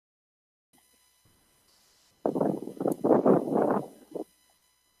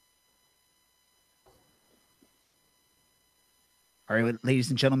All right, ladies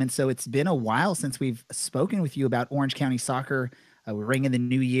and gentlemen, so it's been a while since we've spoken with you about Orange County soccer. We're ringing the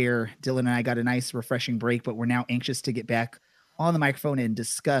new year. Dylan and I got a nice, refreshing break, but we're now anxious to get back on the microphone and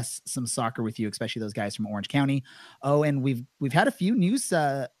discuss some soccer with you, especially those guys from Orange County. Oh, and we've had a few news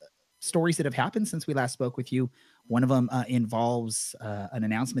stories that have happened since we last spoke with you. One of them involves an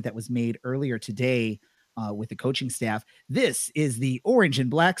announcement that was made earlier today with the coaching staff. This is the Orange and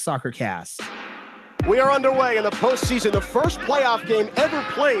Black Soccer Cast. We are underway in the postseason, the first playoff game ever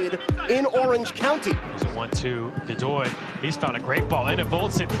played in Orange County. It's a 1-2, Godoy. He's found a great ball into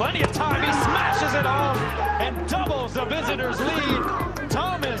Voltson. Plenty of time. He smashes it home and doubles the visitors' lead.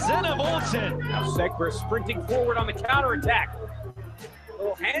 Thomas Voltson. Now Segber sprinting forward on the counterattack. A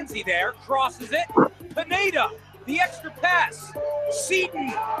little handsy there, crosses it. Pineda, the extra pass.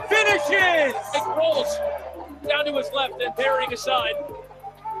 Seaton finishes. It rolls down to his left and parrying aside.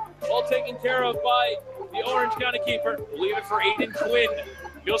 All taken care of by the Orange County keeper. Leave it for Aiden Quinn.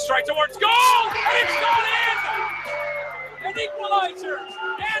 He'll strike towards goal, and it's gone in! An equalizer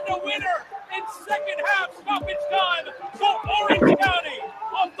and a winner in second half stoppage time for Orange County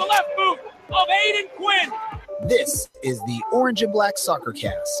off the left boot of Aiden Quinn. This is the Orange and Black Soccer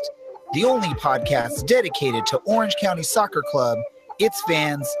Cast, the only podcast dedicated to Orange County Soccer Club, its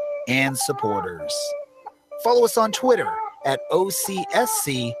fans, and supporters. Follow us on Twitter at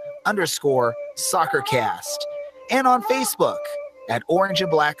OCSC _soccercast and on Facebook at Orange and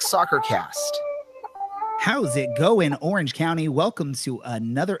Black Soccercast. How's it going, Orange County? Welcome to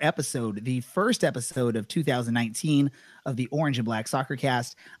another episode, the first episode of 2019 of the Orange and Black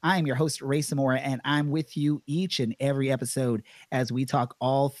Soccercast. I am your host, Ray Zamora, and I'm with you each and every episode as we talk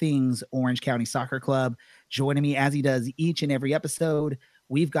all things Orange County Soccer Club. Joining me as he does each and every episode,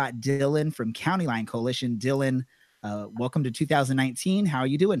 we've got Dylan from County Line Coalition. Dylan, welcome to 2019. How are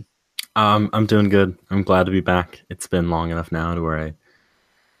you doing? I'm doing good. I'm glad to be back. It's been long enough now to where I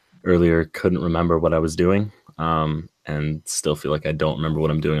earlier couldn't remember what I was doing, and still feel like I don't remember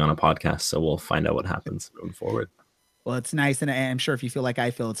what I'm doing on a podcast. So we'll find out what happens moving forward. Well, it's nice, and I'm sure if you feel like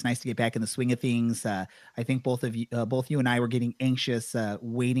I feel, it's nice to get back in the swing of things. I think both you and I were getting anxious,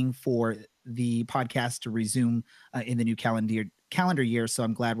 waiting for the podcast to resume in the new calendar year. So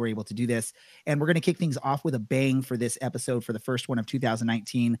I'm glad we're able to do this. And we're going to kick things off with a bang for this episode. For the first one of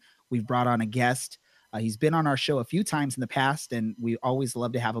 2019, we've brought on a guest. He's been on our show a few times in the past, and we always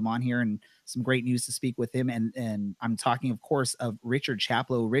love to have him on here and some great news to speak with him. And I'm talking, of course, of Richard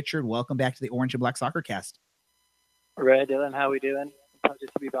Chaplow. Richard, welcome back to the Orange and Black Soccer Cast. Ray, Dylan, how are we doing? Pleasure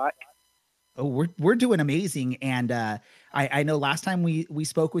to be back. Oh, we're doing amazing. And I know last time we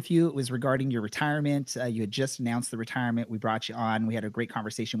spoke with you, it was regarding your retirement. You had just announced the retirement. We brought you on. We had a great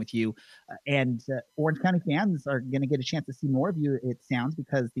conversation with you. And Orange County fans are going to get a chance to see more of you, it sounds,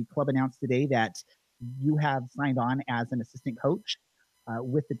 because the club announced today that you have signed on as an assistant coach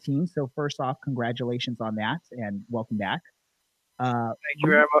with the team. So first off, congratulations on that and welcome back. Thank you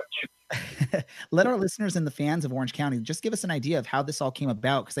very much. Let our listeners and the fans of Orange County just give us an idea of how this all came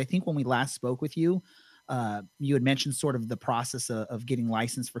about. Because I think when we last spoke with you, you had mentioned sort of the process of getting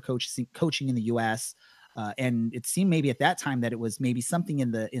licensed for coaching in the U.S. And it seemed maybe at that time that it was maybe something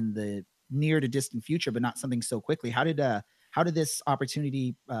in the near to distant future, but not something so quickly. How did this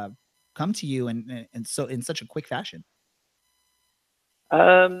opportunity come to you and so in such a quick fashion?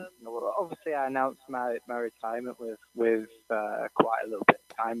 Well, obviously, I announced my retirement with quite a little bit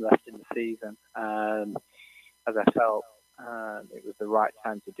of time left in the season, as I felt it was the right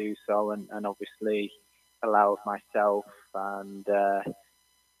time to do so, and obviously allowed myself and to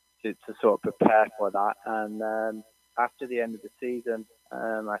sort of prepare for that. And after the end of the season,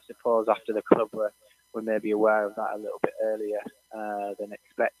 I suppose after the club were maybe aware of that a little bit earlier than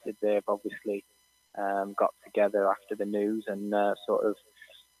expected, they've obviously got together after the news and sort of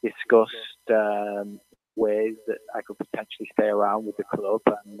discussed ways that I could potentially stay around with the club.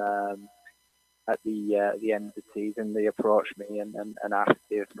 And at the end of the season, they approached me and asked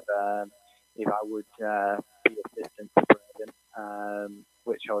if I would be assistant to Braden,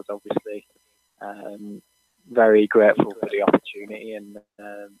 which I was obviously very grateful for the opportunity. And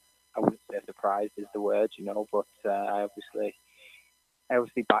I wouldn't say surprised is the word, but I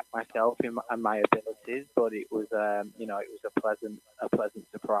obviously backed myself and my abilities, but it was it was a pleasant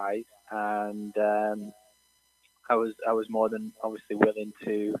surprise, and I was more than obviously willing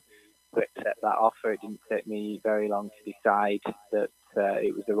to accept that offer. It didn't take me very long to decide that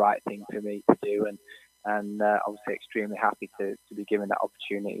it was the right thing for me to do, and obviously extremely happy to be given that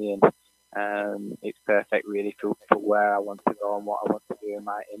opportunity, and it's perfect really for where I want to go and what I want to do in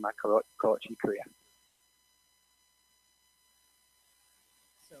my coaching career.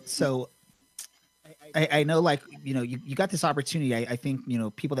 So I know, like, you got this opportunity. I think,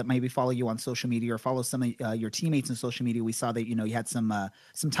 people that maybe follow you on social media or follow some of your teammates on social media, we saw that, you had some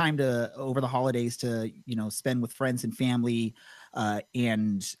time to over the holidays to, spend with friends and family,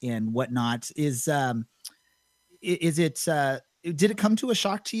 and whatnot. Is it, did it come to a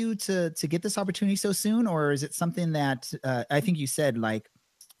shock to you to get this opportunity so soon? Or is it something that, I think you said, like,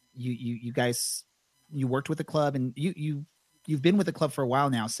 you guys, you worked with the club, and you've been with the club for a while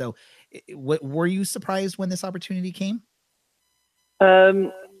now. So what, were you surprised when this opportunity came?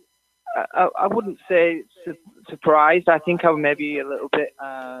 I wouldn't say surprised. I think I was maybe a little bit.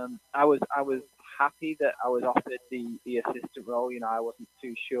 I was happy that I was offered the assistant role. I wasn't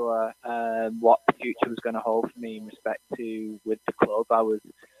too sure what the future was going to hold for me in respect to with the club. I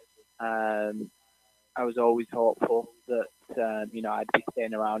was always hopeful that I'd be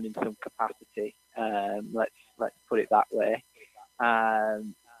staying around in some capacity. Let's put it that way.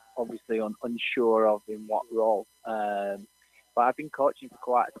 Obviously unsure of in what role. But I've been coaching for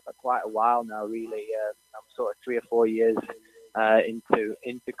quite a while now. Really, I'm sort of 3 or 4 years into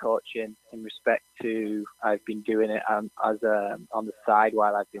coaching in respect to I've been doing it as on the side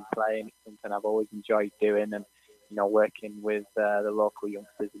while I've been playing. It's something I've always enjoyed doing, and working with the local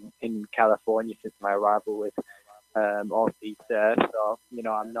youngsters in California since my arrival with OCSC. So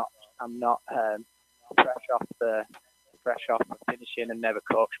I'm not fresh off finishing and never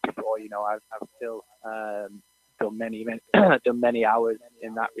coached before. I've still done many hours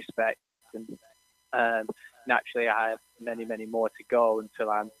in that respect, and naturally I have many more to go until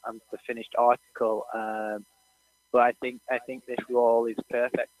I'm the finished article. But I think this role is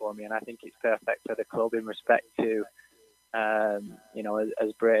perfect for me, and I think it's perfect for the club in respect to as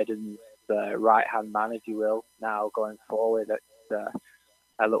Braden's right-hand man, if you will, now going forward.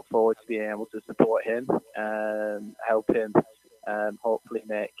 I look forward to being able to support him, help him, hopefully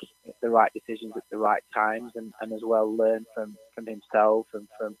make the right decisions at the right times, and as well learn from himself and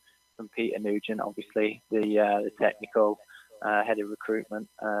from Peter Nugent, obviously the technical head of recruitment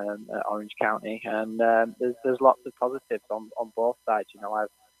at Orange County. And there's lots of positives on both sides. I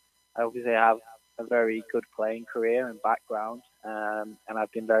obviously have a very good playing career and background, and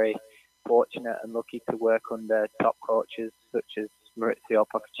I've been very fortunate and lucky to work under top coaches such as Maurizio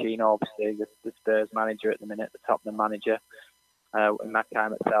Pochettino, obviously the Spurs manager at the minute, the Tottenham manager in my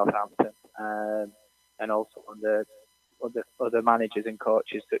time at Southampton, and also under other managers and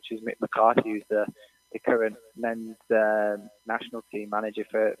coaches such as Mick McCarthy, who's the current men's national team manager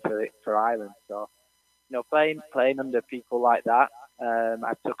for Ireland. So, playing under people like that,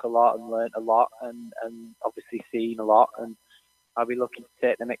 I took a lot and learnt a lot, and obviously seen a lot, and I'll be looking to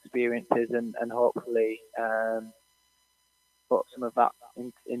take them experiences and hopefully put some of that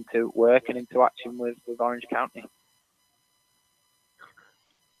into work and into action with Orange County.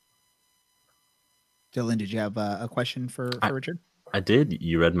 Dylan, did you have a question for Richard? I did.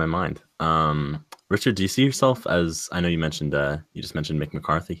 You read my mind. Richard, do you see yourself as, I know you mentioned, you just mentioned Mick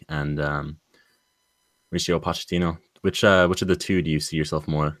McCarthy and Mauricio Pochettino. Which of the two do you see yourself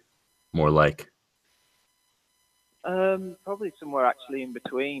more like? Probably somewhere actually in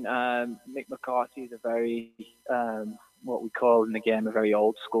between. Mick McCarthy is a very, what we call in the game, a very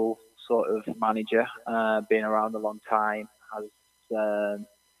old school sort of manager, been around a long time, has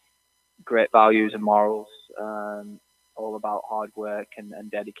great values and morals, all about hard work and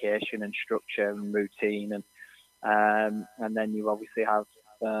dedication and structure and routine. And then you obviously have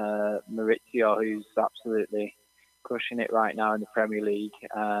Maurizio, who's absolutely crushing it right now in the Premier League,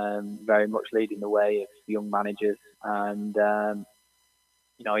 very much leading the way of young managers. And,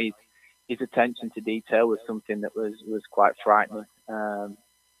 his attention to detail was something that was quite frightening.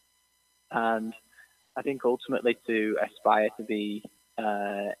 And I think ultimately to aspire to be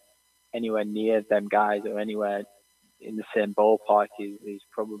anywhere near them guys or anywhere in the same ballpark is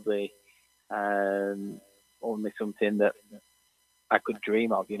probably only something that I could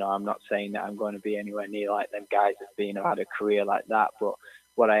dream of. I'm not saying that I'm going to be anywhere near like them guys that's had a career like that, but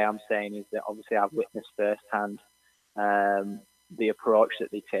what I am saying is that obviously I've witnessed firsthand the approach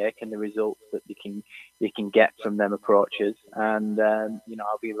that they take and the results that they can get from them approaches. And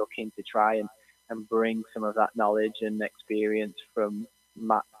I'll be looking to try and bring some of that knowledge and experience from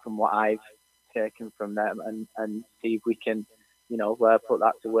what I've taken from them and see if we can put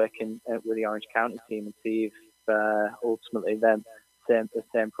that to work with the Orange County team and see if ultimately the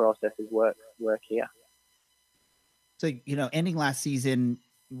same processes work here. So, ending last season,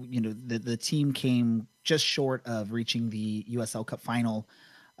 the team came just short of reaching the USL Cup final.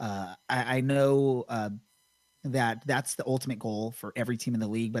 I know that's the ultimate goal for every team in the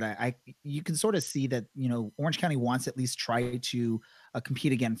league, but you can sort of see that, Orange County wants at least try to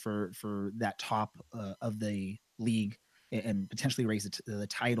compete again for that top of the league and potentially raise the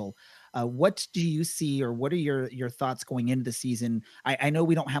title. What do you see, or what are your thoughts going into the season? I know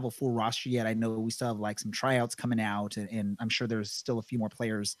we don't have a full roster yet. I know we still have like some tryouts coming out, and I'm sure there's still a few more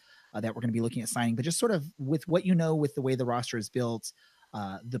players that we're going to be looking at signing. But just sort of with what you know, with the way the roster is built,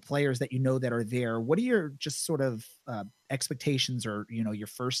 the players that you know that are there, what are your just sort of expectations, or your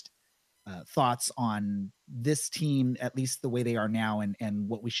first thoughts on this team, at least the way they are now, and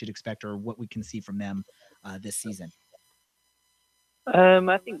what we should expect or what we can see from them this season?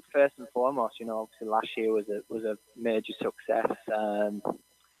 I think first and foremost, obviously last year was a major success.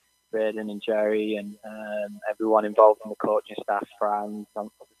 Braden and Jerry and everyone involved in the coaching staff, Franz,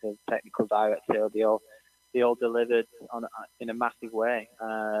 the technical director, they all delivered in a massive way,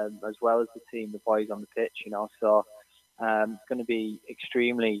 as well as the team, the boys on the pitch. So it's going to be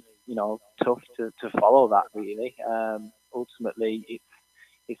extremely, tough to follow that. Really, ultimately,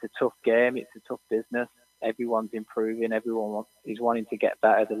 it's a tough game. It's a tough business. Everyone's improving. Everyone is wanting to get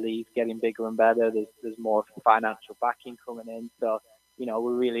better. The league's getting bigger and better. There's more financial backing coming in. So,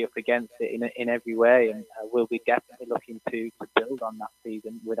 we're really up against it in every way, and we'll be definitely looking to build on that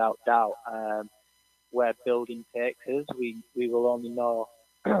season without doubt. Where building takes us, we will only know,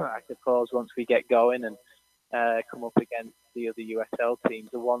 I suppose, once we get going and come up against the other USL teams.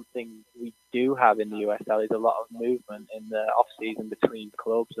 The one thing we do have in the USL is a lot of movement in the off-season between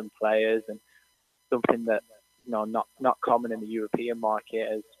clubs and players, and something that not common in the European market,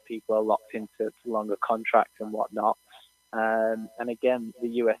 as people are locked into longer contracts and whatnot. And again,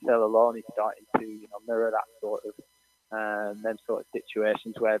 the USL alone is starting to mirror that sort of them sort of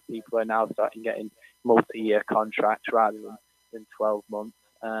situations where people are now starting getting multi-year contracts rather than 12 months.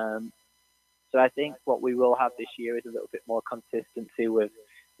 So I think what we will have this year is a little bit more consistency with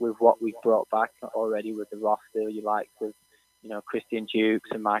what we've brought back already with the roster. You like with Christian Dukes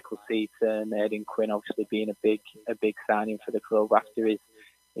and Michael Seaton, Aidan Quinn obviously being a big signing for the club after his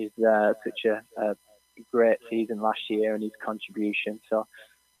such a great season last year and his contribution. So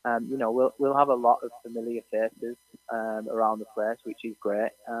we'll have a lot of familiar faces around the place, which is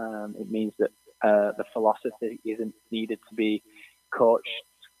great. It means that the philosophy isn't needed to be coached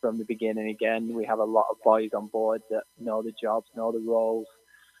from the beginning again. We have a lot of boys on board that know the jobs, know the roles,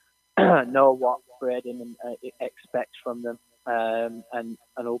 know what Braden expects from them. And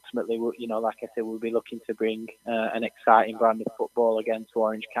ultimately, like I said, we'll be looking to bring an exciting brand of football again to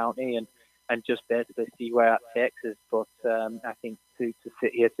Orange County and just basically see where that takes us. But I think to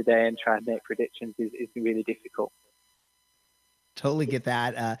sit here today and try and make predictions is really difficult. Totally get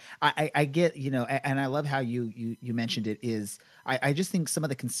that. I get, and I love how you mentioned it is, I just think some of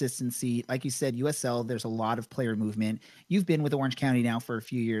the consistency, like you said, USL, there's a lot of player movement. You've been with Orange County now for a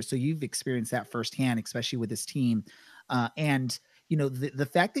few years, so you've experienced that firsthand, especially with this team. And, the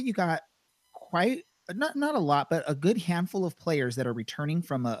fact that you got quite, not a lot, but a good handful of players that are returning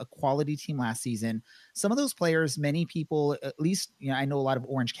from a quality team last season. Some of those players, many people, at least, I know a lot of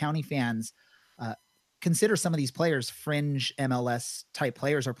Orange County fans, consider some of these players fringe MLS type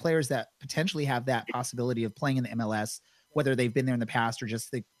players, or players that potentially have that possibility of playing in the MLS, whether they've been there in the past or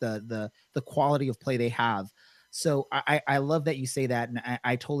just the quality of play they have. So I love that you say that. And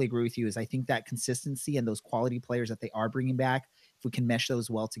I totally agree with you, is I think that consistency and those quality players that they are bringing back, if we can mesh those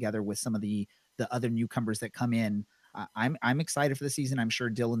well together with some of the other newcomers that come in, I'm excited for the season. I'm sure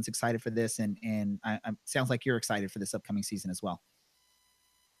Dylan's excited for this. And sounds like you're excited for this upcoming season as well.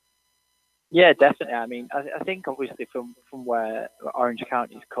 Yeah, definitely. I mean, I think obviously from where Orange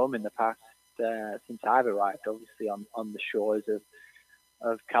County's come in the past, since I've arrived, obviously on the shores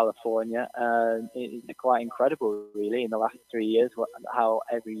of California, it's quite incredible, really, in the last 3 years, how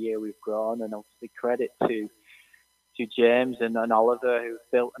every year we've grown. And obviously credit to James and Oliver,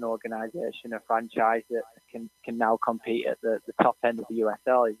 who've built an organisation, a franchise that can now compete at the top end of the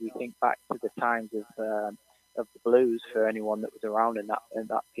USL. If we think back to the times of the Blues, for anyone that was around in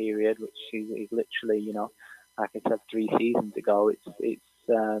that period, which is literally, like I said, 3 seasons ago, it's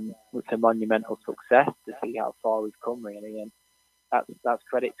a monumental success to see how far we've come, really. And that's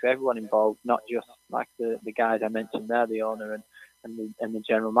credit to everyone involved, not just like the guys I mentioned there, the owner and the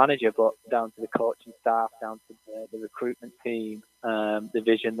general manager, but down to the coaching staff, down to the recruitment team. The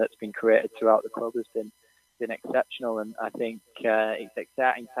vision that's been created throughout the club has been exceptional, and I think it's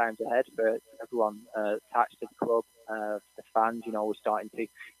exciting times ahead for everyone attached to the club. The fans, we're starting to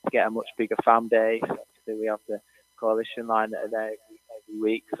get a much bigger fan base. Obviously, we have the coalition line that are there every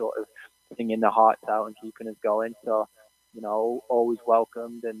week, sort of singing their hearts out and keeping us going. So, always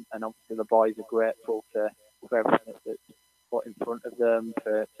welcomed, and obviously the boys are grateful for everything put in front of them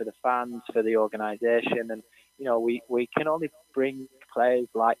for the fans, for the organisation. And, you know, we can only bring players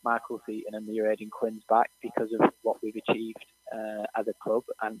like Michael Seaton and the Aidan Quinns back because of what we've achieved as a club,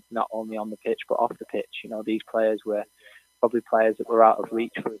 and not only on the pitch but off the pitch. You know, these players were probably players that were out of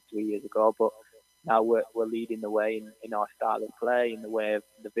reach for us 3 years ago, but now we're leading the way in our style of play, in the way of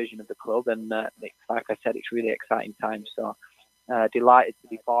the vision of the club. And like I said, it's really exciting times. So delighted to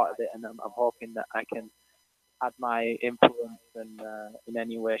be part of it, and I'm hoping that I can add my influence and in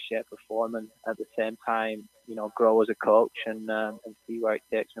any way, shape or form, and at the same time, you know, grow as a coach and see where it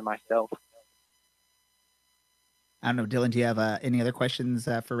takes me myself. I don't know, Dylan, do you have any other questions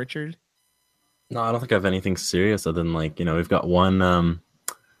for Richard? No, I don't think I have anything serious other than, like, you know, we've got one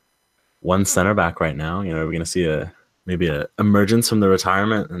center back right now. You know, we're going to see maybe a emergence from the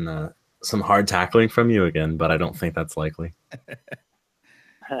retirement and some hard tackling from you again, but I don't think that's likely.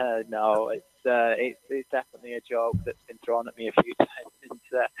 No, it's definitely a joke that's been thrown at me a few times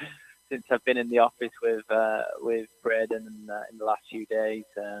since I've been in the office with Braden in the last few days.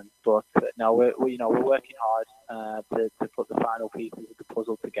 But no, we're working hard to put the final pieces of the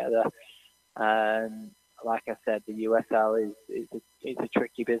puzzle together. Like I said, the USL is a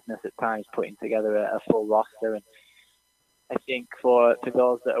tricky business at times, putting together a full roster. And I think for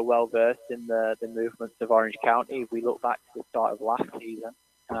those that are well versed in the movements of Orange County, if we look back to the start of last season,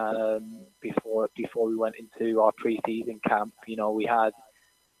 before we went into our pre-season camp, you know, we had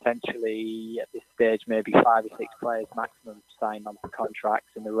potentially at this stage maybe 5 or 6 players maximum signed on for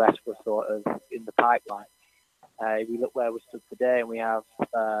contracts, and the rest were sort of in the pipeline. If we look where we stood today, and we have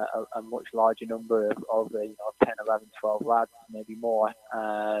a much larger number of 10, 11, 12 lads, maybe more,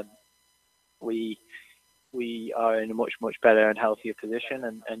 we are in a much, much better and healthier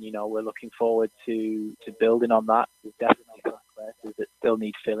position, and you know, we're looking forward to building on that. There's definitely some places that still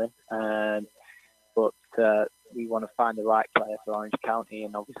need filling, but we want to find the right player for Orange County,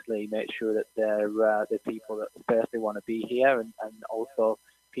 and obviously make sure that they're people that firstly want to be here, and also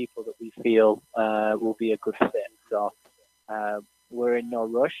people that we feel will be a good fit. So we're in no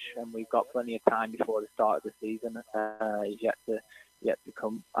rush, and we've got plenty of time before the start of the season. Is yet to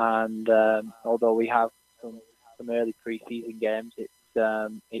come, and although we have some early pre-season games,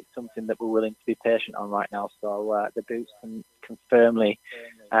 it's something that we're willing to be patient on right now. So the boots can firmly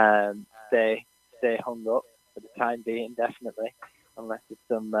stay hung up for the time being, definitely, unless there's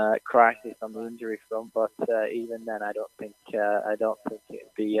some crisis on the injury front. But even then, I don't think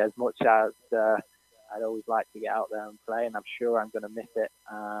it'd be as much as I'd always like to get out there and play, and I'm sure I'm going to miss it.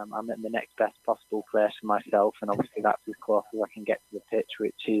 I'm in the next best possible place for myself, and obviously that's as close as I can get to the pitch,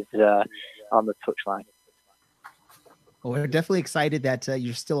 which is on the touchline. Well, we're definitely excited that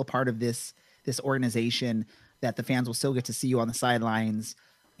you're still a part of this organization, that the fans will still get to see you on the sidelines.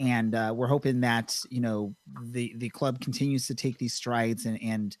 And we're hoping that, you know, the club continues to take these strides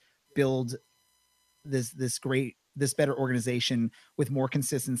and build this better organization with more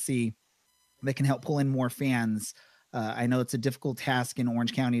consistency that can help pull in more fans. I know it's a difficult task in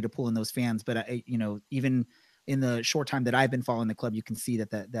Orange County to pull in those fans, but you know, even in the short time that I've been following the club, you can see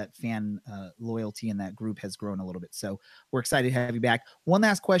that fan loyalty in that group has grown a little bit. So we're excited to have you back. One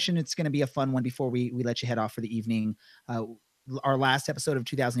last question. It's going to be a fun one before we let you head off for the evening. Our last episode of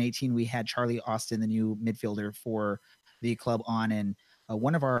 2018, we had Charlie Austin, the new midfielder for the club, on, and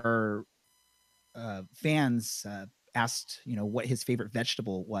one of our fans asked, you know, what his favorite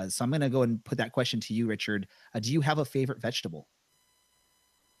vegetable was. So I'm going to go and put that question to you, Richard. Do you have a favorite vegetable?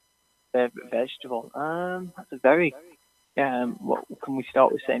 Favorite vegetable? That's a very what can we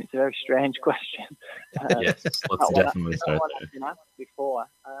start with saying? It's a very strange question. Yes, let's definitely start there. I've been asked before.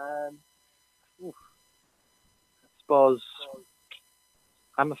 I suppose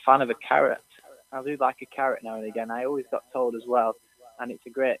I'm a fan of a carrot. I do like a carrot now and again. I always got told as well, and it's a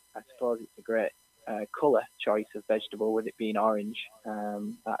great colour choice of vegetable, with it being orange.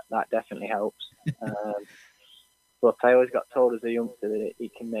 That definitely helps. But I always got told as a youngster that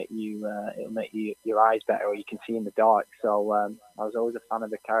it can make you, it'll make your eyes better, or you can see in the dark. So I was always a fan of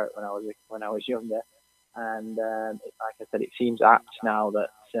the carrot when I was younger. And like I said, it seems apt now that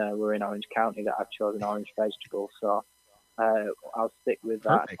we're in Orange County that I've chosen orange vegetable. So I'll stick with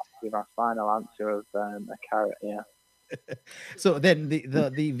that. Perfect. With our final answer of a carrot. Yeah. So then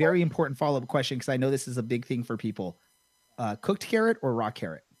the very important follow-up question, because I know this is a big thing for people: cooked carrot or raw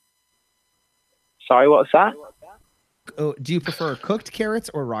carrot? Sorry, what's that? Oh, do you prefer cooked carrots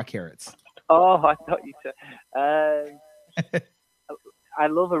or raw carrots? Oh, I thought you said. I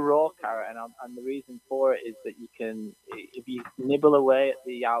love a raw carrot, and the reason for it is that you can, if you nibble away at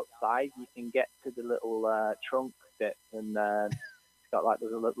the outside, you can get to the little trunk bit, and got like,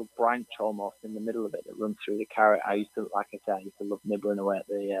 there's a little branch almost in the middle of it that runs through the carrot. I used to, like I said, I used to love nibbling away at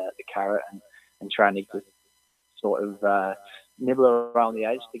the carrot and trying to just sort of nibble around the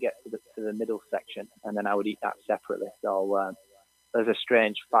edge to get to the middle section, and then I would eat that separately. So there's a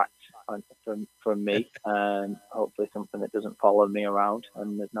strange fact from me, and hopefully something that doesn't follow me around,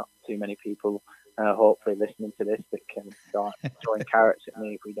 and there's not too many people hopefully listening to this that can start throwing carrots at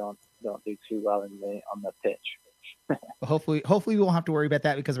me if we don't do too well on the pitch. Hopefully we won't have to worry about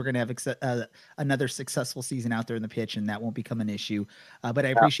that, because we're going to have another successful season out there in the pitch, and that won't become an issue. But I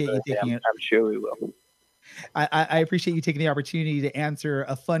appreciate you taking it. I'm sure we will. I appreciate you taking the opportunity to answer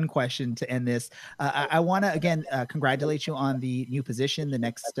a fun question to end this. I want to again congratulate you on the new position, the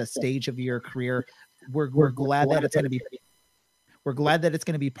next stage of your career. We're glad that it's going to be. We're glad that it's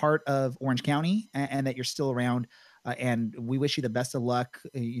going to be part of Orange County, and that you're still around. And we wish you the best of luck,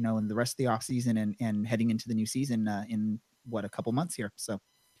 in the rest of the off season and heading into the new season in a couple months here. So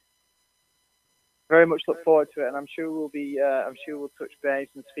very much look forward to it, and I'm sure we'll touch base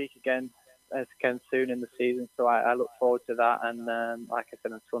and speak again soon in the season. So I look forward to that. And like I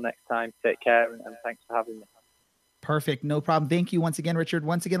said, until next time, take care, and thanks for having me. Perfect. No problem. Thank you once again, Richard.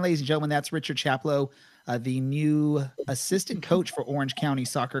 Once again, ladies and gentlemen, that's Richard Chaplow, the new assistant coach for Orange County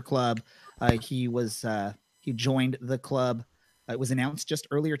Soccer Club. He joined the club. It was announced just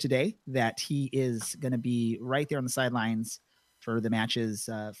earlier today that he is going to be right there on the sidelines for the matches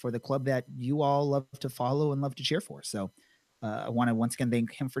for the club that you all love to follow and love to cheer for. So I want to once again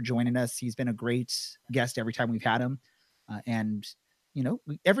thank him for joining us. He's been a great guest every time we've had him. And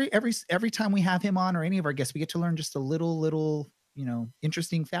every time we have him on, or any of our guests, we get to learn just a little,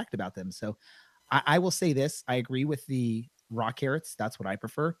 interesting fact about them. So I will say this, I agree with the raw carrots. That's what I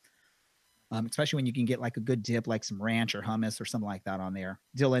prefer. Especially when you can get like a good dip, like some ranch or hummus or something like that on there.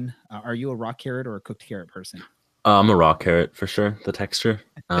 Dylan, are you a raw carrot or a cooked carrot person? I'm a raw carrot for sure. The texture.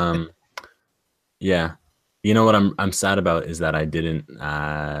 Yeah. You know what I'm sad about is that I didn't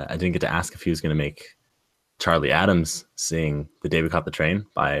get to ask if he was going to make Charlie Adams sing "The Day We Caught the Train"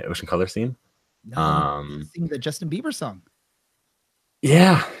 by Ocean Color Scene. No, sing the Justin Bieber song.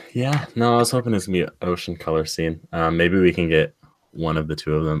 Yeah. No, I was hoping it's gonna be Ocean Color Scene. Maybe we can get one of the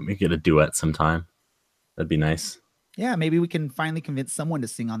two of them. We get a duet sometime. That'd be nice. Yeah, maybe we can finally convince someone to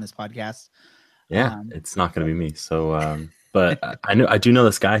sing on this podcast. Yeah, it's not going to be me. So, but I do know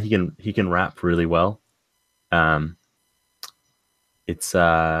this guy. He can rap really well.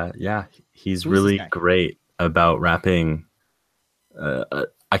 He's really great about rapping.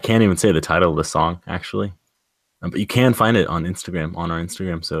 I can't even say the title of the song actually, but you can find it on our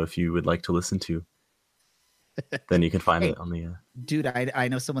Instagram. So if you would like to listen to, then you can find it on the. Dude, I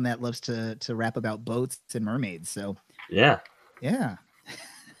know someone that loves to rap about boats and mermaids. So yeah.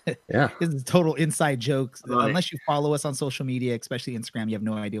 This is a total inside joke. Unless you follow us on social media, especially Instagram, you have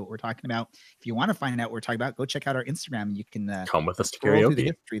no idea what we're talking about. If you want to find out what we're talking about, go check out our Instagram. You can come with us to karaoke. Through the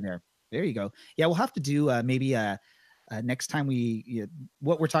history there you go. Yeah, we'll have to do maybe next time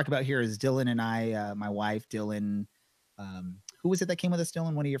what we're talking about here is Dylan and I, my wife Dylan. Who was it that came with us,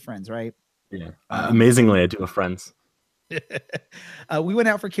 Dylan? One of your friends, right? Yeah. Amazingly, I do have friends. We went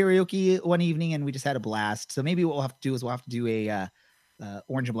out for karaoke one evening and we just had a blast. So maybe what we'll have to do a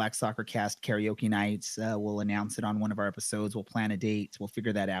Orange and Black Soccer Cast karaoke nights. We'll announce it on one of our episodes. We'll plan a date. We'll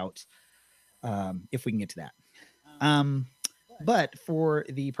figure that out if we can get to that. But for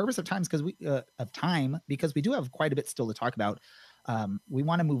the purpose of time, because we do have quite a bit still to talk about, we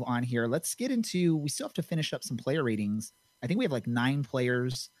want to move on here. Let's get into. We still have to finish up some player ratings. I think we have like 9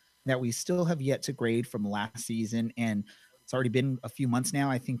 players that we still have yet to grade from last season, and it's already been a few months now.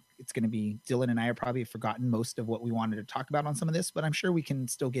 I think it's going to be Dylan and I have probably forgotten most of what we wanted to talk about on some of this, but I'm sure we can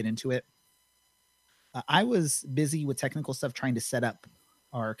still get into it. I was busy with technical stuff trying to set up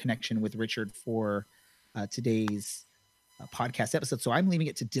our connection with Richard for today's podcast episode. So I'm leaving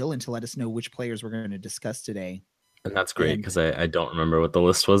it to Dylan to let us know which players we're going to discuss today. And that's great because I don't remember what the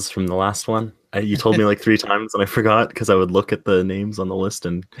list was from the last one. You told me like 3 times and I forgot because I would look at the names on the list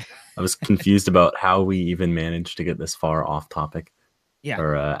and I was confused about how we even managed to get this far off topic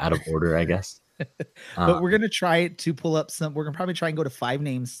or out of order, I guess. But we're going to try to pull up we're going to probably try and go to 5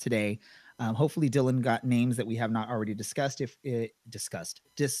 names today. Hopefully Dylan got names that we have not already discussed. Discussed.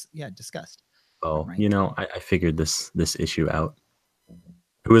 Oh, right. I figured this issue out.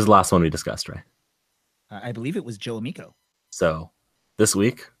 Who was the last one we discussed, Ray? I believe it was Joe Amico. So this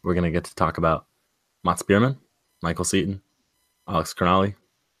week, we're going to get to talk about Mats Bierman, Michael Seaton, Alex Cronali,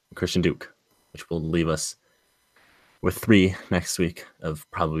 and Christian Duke, which will leave us with 3 next week of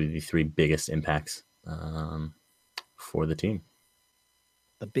probably the 3 biggest impacts for the team.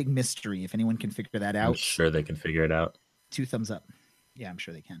 The big mystery, if anyone can figure that out. I'm sure they can figure it out. 2 thumbs up. Yeah, I'm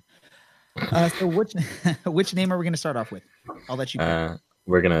sure they can. So which name are we going to start off with? I'll let you pick.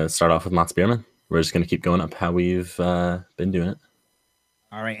 We're going to start off with Mats Bierman. We're just going to keep going up how we've been doing it.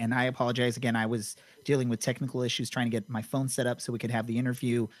 All right. And I apologize again. I was dealing with technical issues trying to get my phone set up so we could have the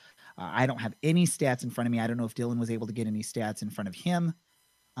interview. I don't have any stats in front of me. I don't know if Dylan was able to get any stats in front of him.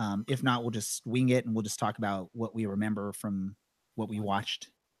 If not, we'll just wing it and we'll just talk about what we remember from what we watched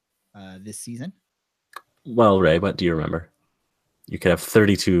this season. Well, Ray, what do you remember? You could have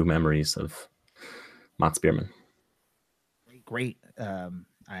 32 memories of Mats Bierman. Great.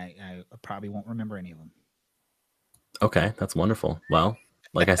 I probably won't remember any of them. Okay, that's wonderful. Well,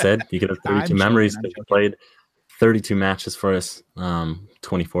 like I said, you could have 32 memories because you played 32 matches for us.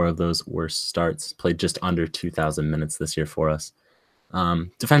 24 of those were starts. Played just under 2,000 minutes this year for us.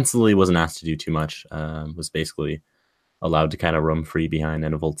 Defensively, wasn't asked to do too much. Was basically allowed to kind of roam free behind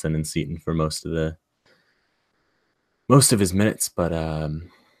Anna Voltson and Seaton for most of his minutes. But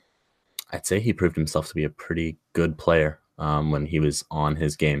I'd say he proved himself to be a pretty good player when he was on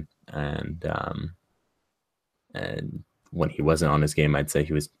his game, and when he wasn't on his game, I'd say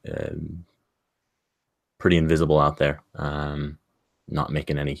he was pretty invisible out there, not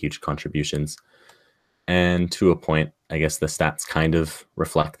making any huge contributions. And to a point, I guess the stats kind of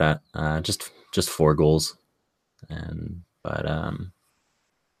reflect that. Just 4 goals, but I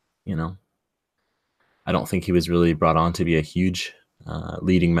don't think he was really brought on to be a huge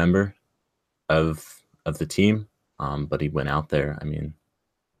leading member of the team, but he went out there. I mean,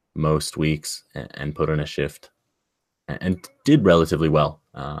 most weeks and put in a shift and did relatively well,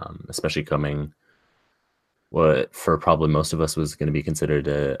 especially coming what for probably most of us was going to be considered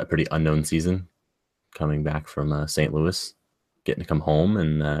a pretty unknown season, coming back from St. Louis, getting to come home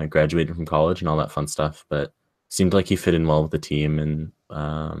and graduating from college and all that fun stuff. But seemed like he fit in well with the team. And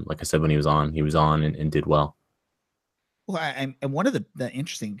like I said, when he was on and did well. Well, and one of the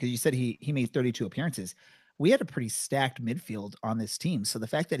interesting, because you said he made 32 appearances. We had a pretty stacked midfield on this team. So the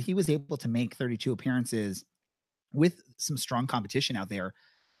fact that he was able to make 32 appearances with some strong competition out there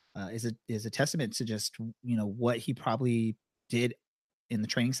is a testament to just, what he probably did in the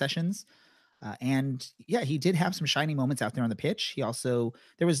training sessions. And yeah, he did have some shining moments out there on the pitch. He also,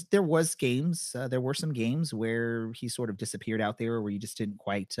 there were some games where he sort of disappeared out there, where you just didn't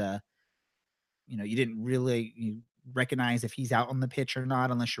quite, you didn't really recognize if he's out on the pitch or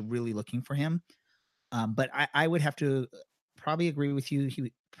not, unless you're really looking for him. But I would have to probably agree with you.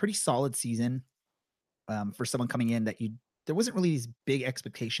 He pretty solid season for someone coming in that there wasn't really these big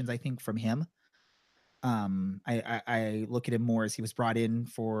expectations, I think, from him. I look at him more as he was brought in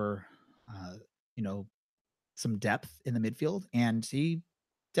for, some depth in the midfield, and he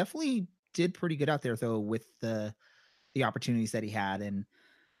definitely did pretty good out there though with the opportunities that he had. And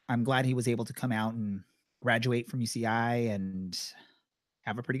I'm glad he was able to come out and graduate from UCI and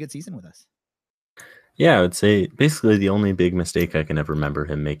have a pretty good season with us. Yeah, I would say basically the only big mistake I can ever remember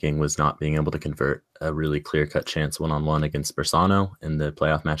him making was not being able to convert a really clear-cut chance one-on-one against Bersano in the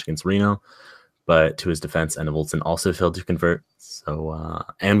playoff match against Reno. But to his defense, Anna Voltson also failed to convert. So,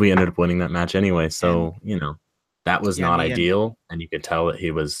 and we ended up winning that match anyway. So, that was not ideal. And you could tell that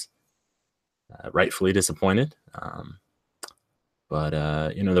he was rightfully disappointed. But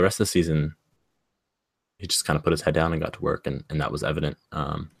the rest of the season, he just kind of put his head down and got to work. And that was evident.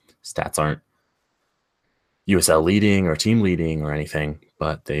 Stats aren't USL leading or team leading or anything,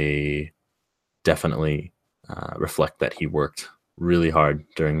 but they definitely reflect that he worked really hard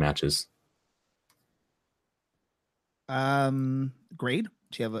during matches. Grade?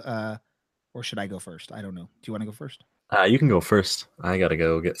 Do you have or should I go first? I don't know. Do you want to go first? You can go first. I gotta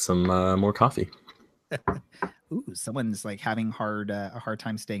go get some more coffee. Ooh, someone's like having a hard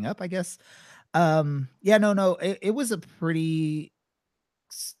time staying up, I guess. It was a pretty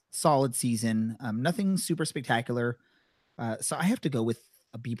solid season. Nothing super spectacular. So I have to go with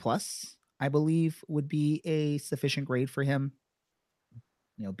a B+. I believe would be a sufficient grade for him.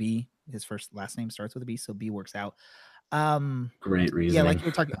 B, his last name starts with a B, so B works out. Great reasoning. Yeah, like you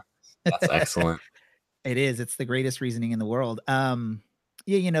were talking about. That's excellent. It is. It's the greatest reasoning in the world. The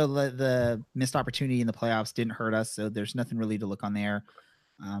missed opportunity in the playoffs didn't hurt us, so there's nothing really to look on there.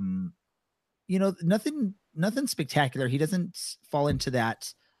 Nothing spectacular. He doesn't fall into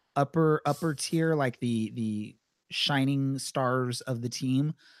that upper tier like the shining stars of the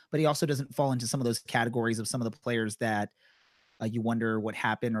team, but he also doesn't fall into some of those categories of some of the players that you wonder what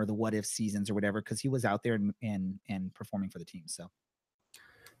happened or the what if seasons or whatever, because he was out there and performing for the team. So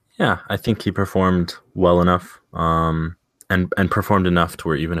yeah, I think he performed well enough, and performed enough to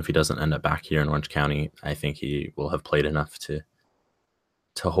where even if he doesn't end up back here in Orange County, I think he will have played enough to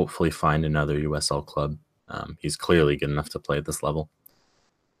hopefully find another USL club. He's clearly good enough to play at this level.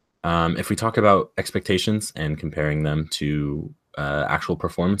 If we talk about expectations and comparing them to actual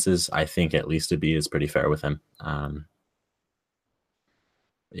performances, I think at least a B is pretty fair with him.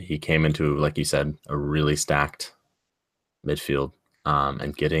 He came into, like you said, a really stacked midfield,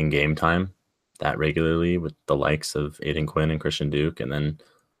 and getting game time that regularly with the likes of Aiden Quinn and Christian Duke, and then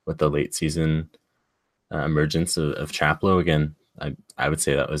with the late season emergence of Chaplow again, I would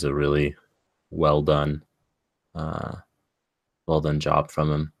say that was a really well done job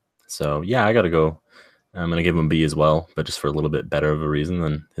from him. So yeah, I gotta go. I'm gonna give him B as well, but just for a little bit better of a reason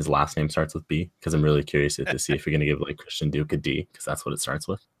than his last name starts with B, because I'm really curious to see if you're gonna give like Christian Duke a D, because that's what it starts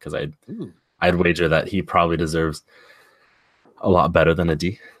with. Because I'd wager that he probably deserves a lot better than a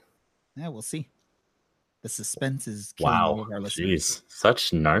D. Yeah, we'll see. The suspense is killing all of our listeners. Jeez,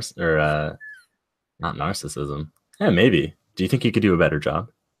 such not narcissism. Yeah, maybe. Do you think you could do a better job?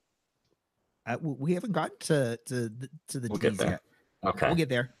 We haven't gotten to the We'll D's get there. yet. Okay, We'll get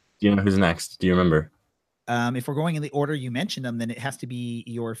there. Do you know who's next? Do you remember? If we're going in the order you mentioned them, then it has to be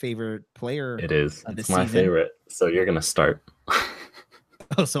your favorite player. It is. Of it's the my season. favorite. So you're gonna start.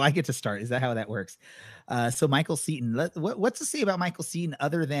 Oh, so I get to start. Is that how that works? So Michael Seaton. What's to say about Michael Seaton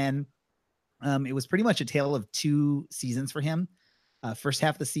other than it was pretty much a tale of two seasons for him. First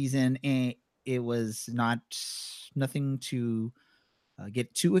half of the season, it was nothing to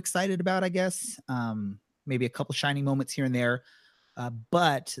get too excited about, I guess. Maybe a couple shining moments here and there.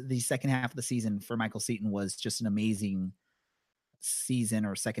 But the second half of the season for Michael Seaton was just an amazing season,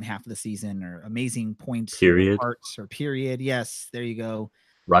 or second half of the season, or amazing point Period. parts or period. Yes, there you go.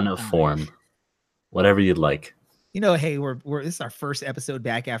 Run of form. Whatever you'd like. Hey, this is our first episode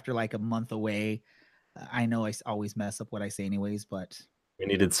back after like a month away. I know I always mess up what I say anyways, but we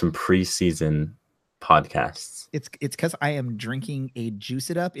needed some preseason podcasts. It's because I am drinking a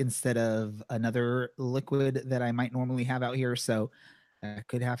Juice It Up instead of another liquid that I might normally have out here. So that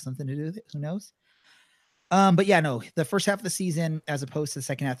could have something to do with it. Who knows? But yeah, no, the first half of the season, as opposed to the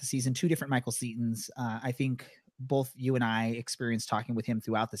second half of the season, two different Michael Seatons. I think both you and I experienced talking with him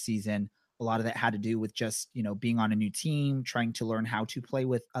throughout the season. A lot of that had to do with just, being on a new team, trying to learn how to play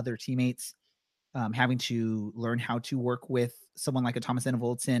with other teammates, having to learn how to work with someone like a Thomas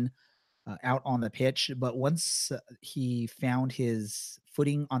Enevoldsen out on the pitch. But once he found his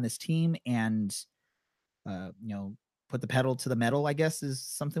footing on this team and, put the pedal to the metal, I guess is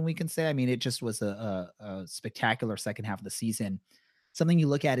something we can say. I mean, it just was a spectacular second half of the season. Something you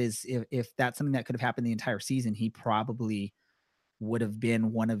look at is if that's something that could have happened the entire season, he probably would have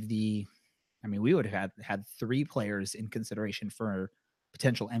been one of the, we would have had three players in consideration for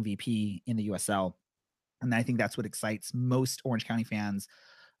potential MVP in the USL. And I think that's what excites most Orange County fans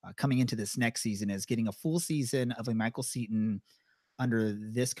coming into this next season, is getting a full season of a Michael Seaton under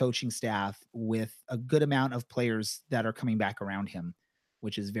this coaching staff with a good amount of players that are coming back around him,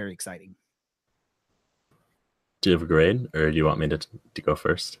 which is very exciting. Do you have a grade, or do you want me to go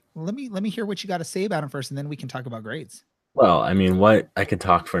first? Let me hear what you got to say about him first, and then we can talk about grades. Well, I could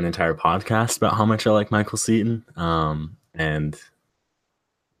talk for an entire podcast about how much I like Michael Seaton.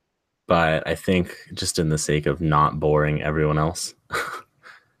 But I think, just in the sake of not boring everyone else,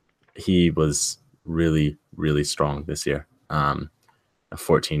 he was really, really strong this year.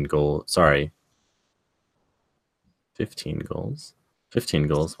 15 goals. 15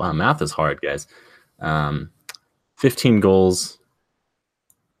 goals. Wow, math is hard, guys. 15 goals.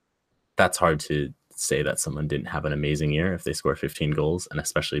 That's hard to say that someone didn't have an amazing year if they score 15 goals, and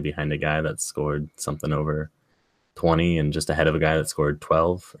especially behind a guy that scored something over 20 and just ahead of a guy that scored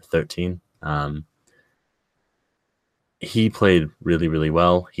 12 or 13. He played really, really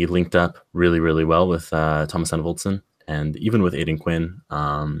well. He linked up really, really well with Thomas Enevoldsen, and even with Aiden Quinn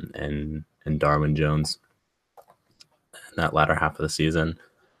and Darwin Jones in that latter half of the season.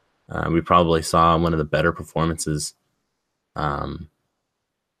 We probably saw one of the better performances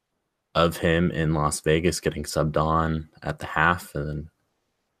of him in Las Vegas, getting subbed on at the half and then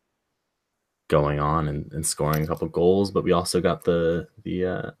going on and scoring a couple goals. But we also got the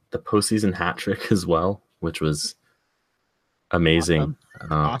postseason hat trick as well, which was amazing.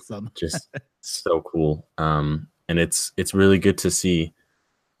 Awesome. Just so cool. And it's really good to see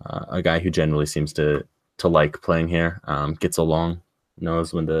a guy who generally seems to like playing here, gets along,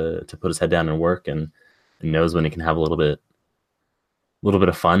 knows when to put his head down and work, and knows when he can have a little bit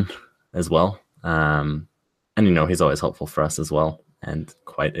of fun as well. And he's always helpful for us as well, and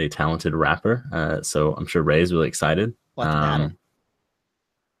quite a talented rapper. So I'm sure Ray's really excited. I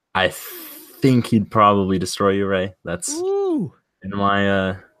think he'd probably destroy you, Ray. That's in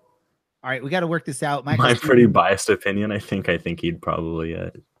my all right, we got to work this out. My pretty biased opinion. I think he'd probably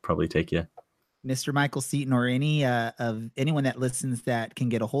take you. Mr. Michael Seaton, or any of anyone that listens that can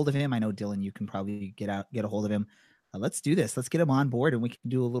get a hold of him. I know Dylan, you can probably get a hold of him. Let's do this. Let's get him on board, and we can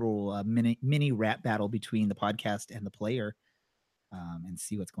do a little mini rap battle between the podcast and the player, and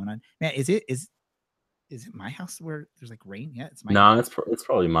see what's going on. Man, is it my house where there's like rain? Yeah, it's my. No, it's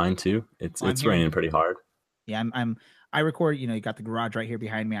probably mine too. It's hearing, raining pretty hard. Yeah, I record. You got the garage right here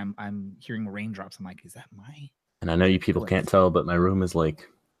behind me. I'm hearing raindrops. I'm like, is that my? And I know you people can't tell, but my room is like,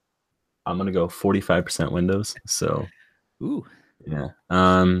 I'm gonna go 45% windows. So, ooh, yeah.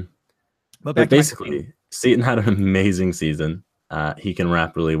 But basically, Seaton had an amazing season. He can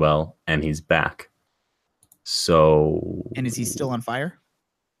rap really well, and he's back. So, and is he still on fire?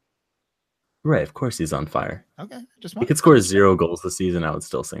 Right, of course he's on fire. Okay, he could score 0 goals this season. I would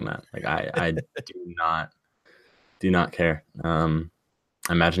still sing that. Like I do not care. I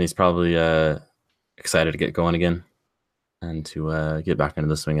imagine he's probably excited to get going again and to get back into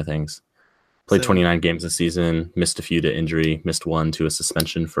the swing of things. Played 29 games this season, missed a few to injury, missed 1 to a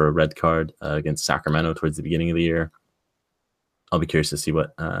suspension for a red card against Sacramento towards the beginning of the year. I'll be curious to see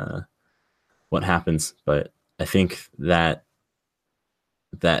what happens, but I think that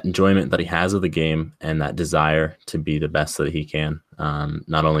enjoyment that he has of the game and that desire to be the best that he can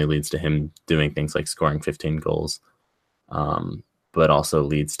not only leads to him doing things like scoring 15 goals, but also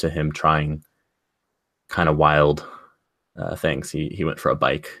leads to him trying kind of wild things. He went for a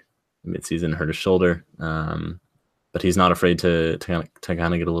bike mid-season, hurt his shoulder, but he's not afraid to kind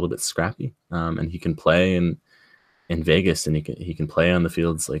of get a little bit scrappy, and he can play in Vegas, and he can play on the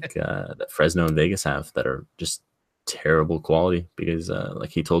fields like that Fresno and Vegas have that are just terrible quality, because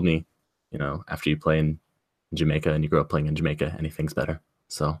like he told me, after you play in Jamaica and you grow up playing in Jamaica, anything's better.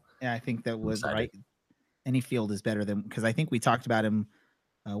 So yeah, I think that was right. Any field is better than, because I think we talked about him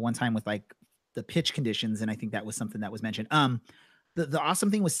one time with like the pitch conditions, and I think that was something that was mentioned. The awesome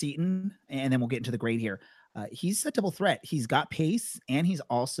thing with Seaton, and then we'll get into the grade here. He's a double threat. He's got pace, and he's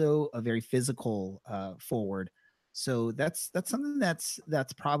also a very physical forward. So that's something that's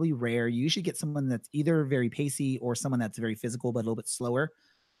probably rare. You usually get someone that's either very pacey or someone that's very physical but a little bit slower.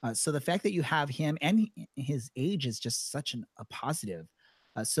 So the fact that you have him, and his age is just such a positive.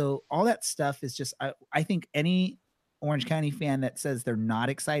 So all that stuff is just, I think any Orange County fan that says they're not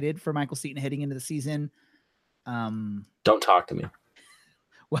excited for Michael Seaton heading into the season, don't talk to me.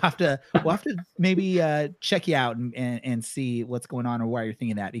 We'll have to maybe check you out and see what's going on or why you're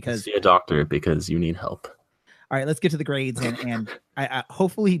thinking that, because see a doctor because you need help. All right, let's get to the grades, and I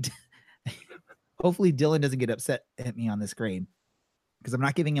hopefully Dylan doesn't get upset at me on this grade, because I'm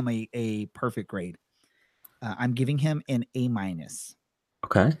not giving him a perfect grade. I'm giving him an A-.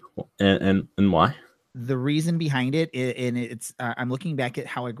 Okay, and why? The reason behind it, and it's I'm looking back at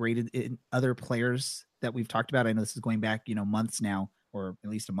how I graded in other players that we've talked about. I know this is going back, months now, or at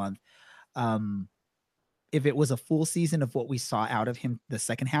least a month. If it was a full season of what we saw out of him the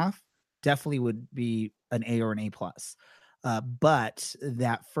second half, definitely would be an A or an A+. But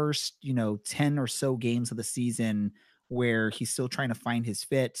that first, 10 or so games of the season where he's still trying to find his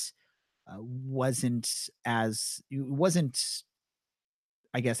fit, wasn't,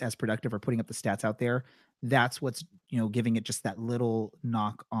 I guess, as productive or putting up the stats out there. That's what's, giving it just that little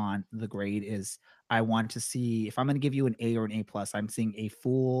knock on the grade. Is I want to see, if I'm going to give you an A or an A+, I'm seeing a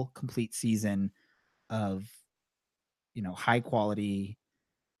full, complete season of, high quality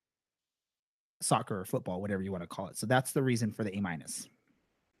soccer or football, whatever you want to call it. So that's the reason for the A-.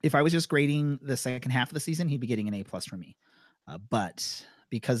 If I was just grading the second half of the season, he'd be getting an A+ from me. But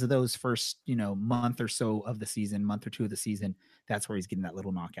because of those first, month or so of the season, month or two of the season, that's where he's getting that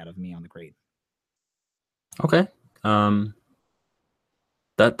little knock out of me on the grade. Okay.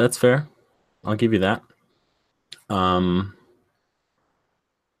 That's fair. I'll give you that. I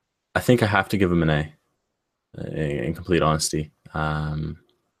think I have to give him an A, in complete honesty.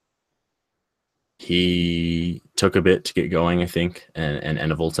 He took a bit to get going, I think, and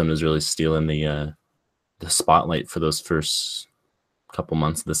Enevolton was really stealing the spotlight for those first couple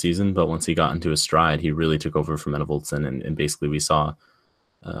months of the season. But once he got into his stride, he really took over from Enevolton, and basically we saw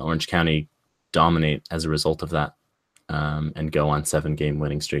Orange County dominate as a result of that, and go on 7-game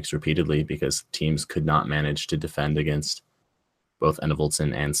winning streaks repeatedly, because teams could not manage to defend against both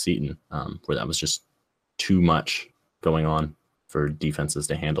Enevolton and Seaton, where that was just too much going on for defenses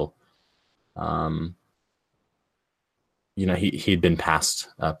to handle. He'd been passed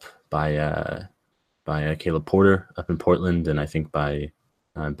up by Caleb Porter up in Portland, and I think by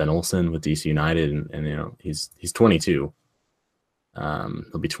Ben Olsen with DC United, and he's 22.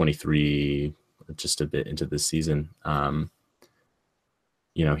 He'll be 23 just a bit into this season.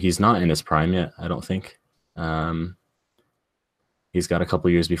 He's not in his prime yet, I don't think. He's got a couple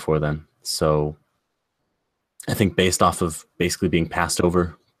years before then, So I think based off of basically being passed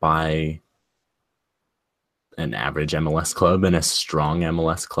over by an average MLS club and a strong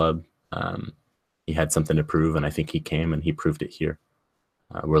MLS club, he had something to prove, and I think he came and he proved it here.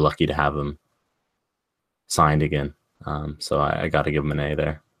 We're lucky to have him signed again. So I got to give him an A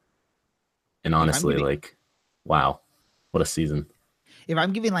there. And honestly, wow, what a season. If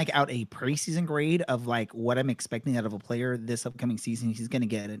I'm giving out a preseason grade of what I'm expecting out of a player this upcoming season, he's going to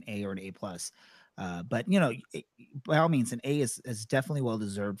get an A or an A plus. But by all means, an A is definitely well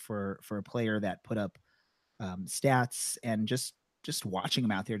deserved for a player that put up stats, and just watching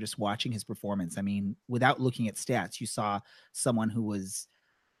him out there, just watching his performance. I mean, without looking at stats, you saw someone who was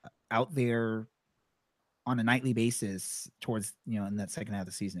out there on a nightly basis towards, in that second half of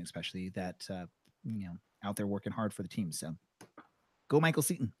the season, especially that, out there working hard for the team. So go Michael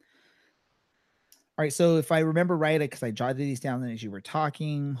Seaton. All right. So if I remember right, because I jotted these down as you were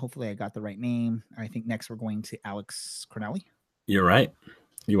talking, hopefully I got the right name. I think next we're going to Alex Crognale. You're right.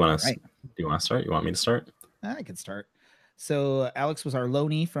 You want to, do you want to start? You want me to start? I can start. So Alex was our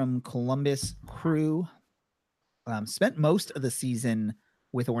loanee from Columbus Crew. Spent most of the season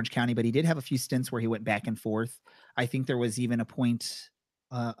with Orange County, but he did have a few stints where he went back and forth. I think there was even a point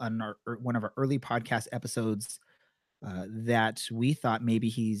on one of our early podcast episodes that we thought maybe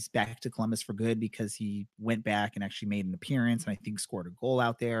he's back to Columbus for good, because he went back and actually made an appearance and I think scored a goal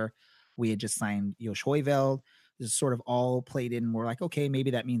out there. We had just signed Josh Hoyveld. This sort of all played in. We're like, okay,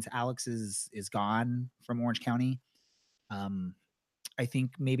 maybe that means Alex is gone from Orange County. I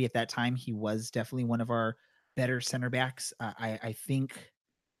think maybe at that time he was definitely one of our better center backs. I think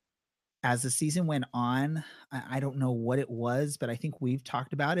as the season went on, I don't know what it was, but I think we've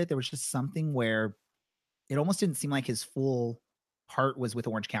talked about it. There was just something where it almost didn't seem like his full heart was with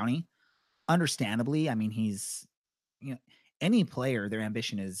Orange County. Understandably, I mean, he's, any player, their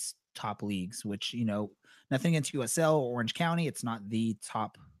ambition is top leagues, which, nothing against USL or Orange County. It's not the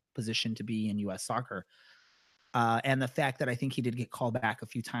top position to be in US soccer. And the fact that I think he did get called back a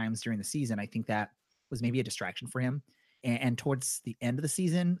few times during the season, I think that was maybe a distraction for him. And towards the end of the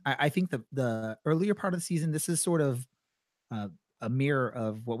season, I think the earlier part of the season, this is sort of a mirror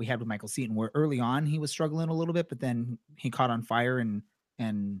of what we had with Michael Seaton, where early on he was struggling a little bit, but then he caught on fire and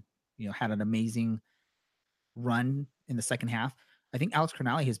had an amazing run in the second half. I think Alex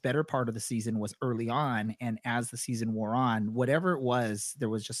Crognale, his better part of the season was early on, and as the season wore on, whatever it was, there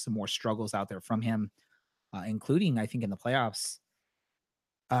was just some more struggles out there from him, including, I think, in the playoffs.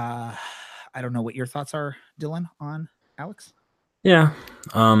 I don't know what your thoughts are, Dylan, on Alex. Yeah,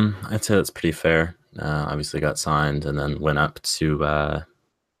 I'd say that's pretty fair. Obviously got signed and then went up to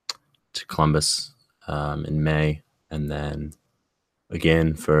Columbus in May, and then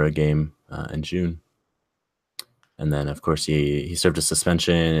again for a game in June. And then, of course, he served a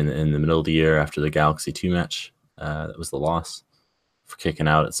suspension in the middle of the year after the Galaxy 2 match. That was the loss for kicking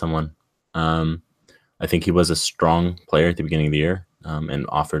out at someone. I think he was a strong player at the beginning of the year and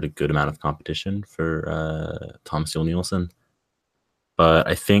offered a good amount of competition for Thomas Joel Nielsen. But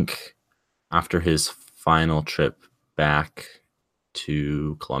I think after his final trip back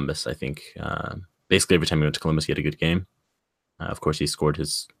to Columbus, I think basically every time he went to Columbus, he had a good game. Of course, he scored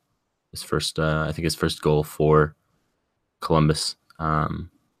his first, I think his first goal for Columbus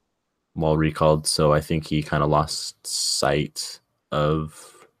while recalled. So I think he kind of lost sight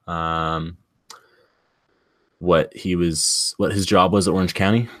of what his job was at Orange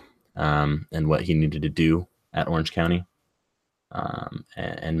County and what he needed to do at Orange County.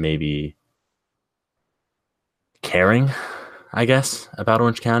 And maybe caring, I guess, about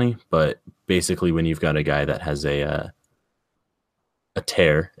Orange County. But basically, when you've got a guy that has a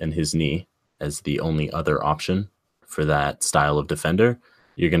tear in his knee as the only other option for that style of defender,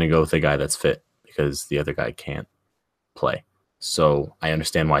 you're going to go with a guy that's fit because the other guy can't play. So I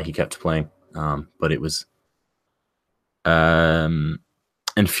understand why he kept playing, but it was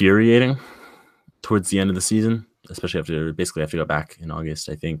infuriating towards the end of the season, especially after got back in August.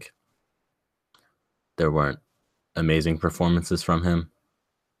 I think there weren't amazing performances from him,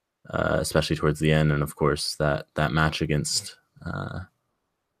 especially towards the end. And of course, that match against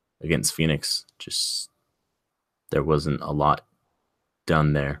Phoenix, just there wasn't a lot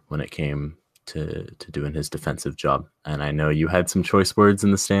done there when it came to doing his defensive job. And I know you had some choice words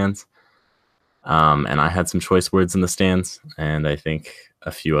in the stands, and I had some choice words in the stands, and I think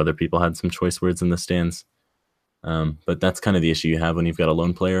a few other people had some choice words in the stands. But that's kind of the issue you have when you've got a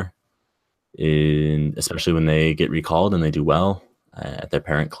lone player, especially when they get recalled and they do well at their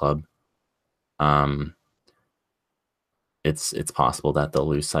parent club. It's possible that they'll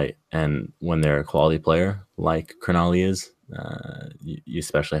lose sight. And when they're a quality player like Crognale is, you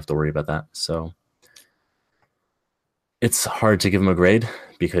especially have to worry about that. So it's hard to give him a grade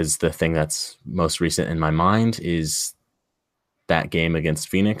because the thing that's most recent in my mind is that game against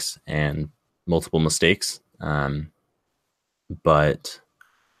Phoenix and multiple mistakes. But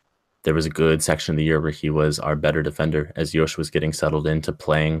there was a good section of the year where he was our better defender as Yosh was getting settled into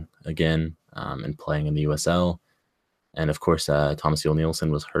playing again and playing in the USL. And of course, Thomas Yule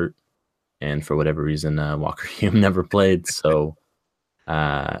Nielsen was hurt. And for whatever reason, Walker Hume never played. So,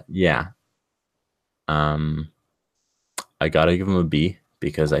 yeah. I got to give him a B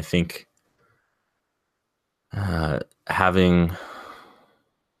because I think having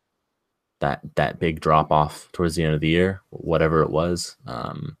that big drop off towards the end of the year, whatever it was,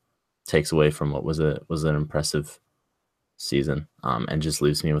 takes away from what was an impressive season, and just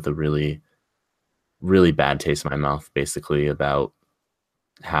leaves me with a really, really bad taste in my mouth, basically, about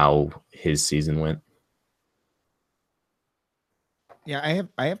how his season went. Yeah,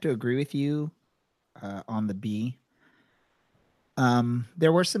 I have to agree with you on the B.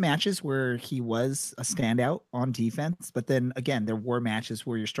 There were some matches where he was a standout on defense, but then again, there were matches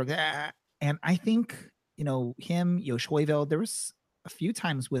where you're struggling. And I think, him, Josh Hoyveld, there was a few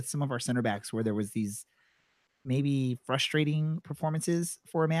times with some of our center backs where there was these maybe frustrating performances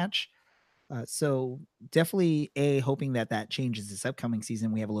for a match. So definitely hoping that changes this upcoming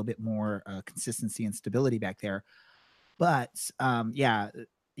season. We have a little bit more consistency and stability back there. But yeah,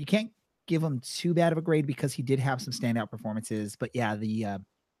 you can't give him too bad of a grade because he did have some standout performances. But yeah, the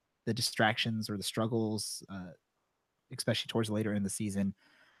distractions or the struggles, especially towards later in the season,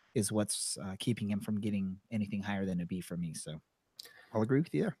 is what's keeping him from getting anything higher than a B for me. So I'll agree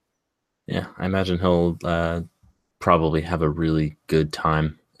with you there. Yeah, I imagine he'll probably have a really good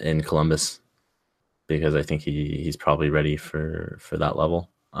time in Columbus because I think he's probably ready for that level.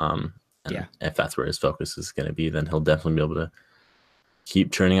 And yeah, if that's where his focus is going to be, then he'll definitely be able to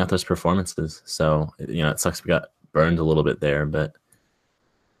keep churning out those performances. So, it sucks we got burned a little bit there, but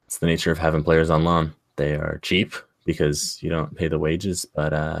it's the nature of having players on loan. They are cheap because you don't pay the wages,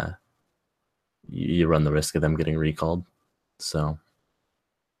 but you run the risk of them getting recalled. So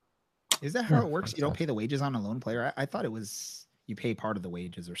is that how it works? You don't pay the wages on a loan player? I thought it was you pay part of the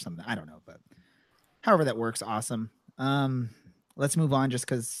wages or something. I don't know, but however that works, awesome. Let's move on just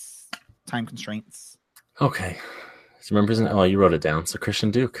because time constraints. Okay. So remember, you wrote it down. So Christian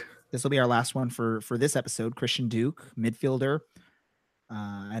Duke. This will be our last one for this episode. Christian Duke, midfielder.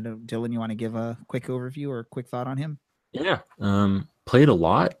 I don't, Dylan, you want to give a quick overview or a quick thought on him? Yeah. Played a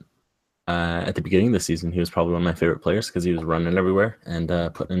lot. At the beginning of the season, he was probably one of my favorite players because he was running everywhere and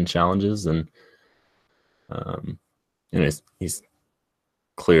putting in challenges, and he's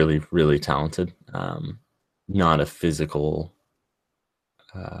clearly really talented. Not a physical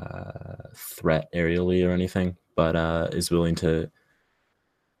threat aerially or anything, but is willing to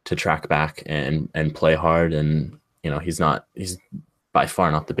track back and play hard. And he's by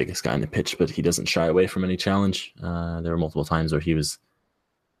far not the biggest guy in the pitch, but he doesn't shy away from any challenge. There were multiple times where he was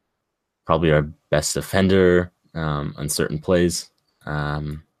probably our best defender on certain plays.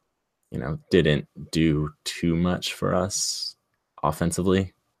 Didn't do too much for us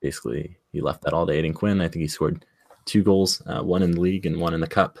offensively. Basically, he left that all to Aiden Quinn. I think he scored 2 goals, one in the league and one in the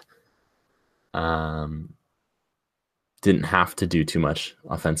cup. Didn't have to do too much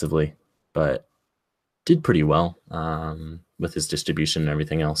offensively, but did pretty well with his distribution and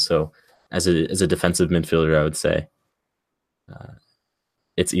everything else. So as a defensive midfielder, I would say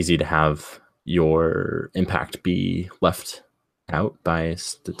it's easy to have your impact be left out by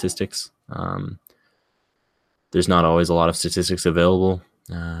statistics. There's not always a lot of statistics available.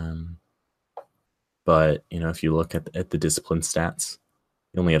 But, if you look at the discipline stats,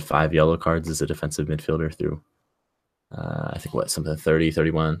 he only had 5 yellow cards as a defensive midfielder through, I think, something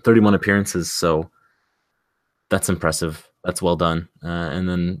 31 appearances. So that's impressive. That's well done. And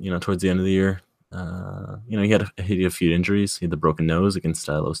then, towards the end of the year, he had a few injuries. He had the broken nose against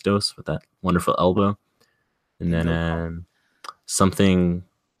Los Dos with that wonderful elbow. And then something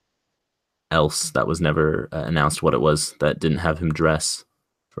else that was never announced what it was that didn't have him dress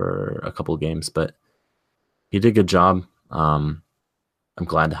for a couple of games. But he did a good job. I'm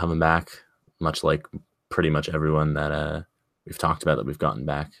glad to have him back, much like pretty much everyone that we've talked about that we've gotten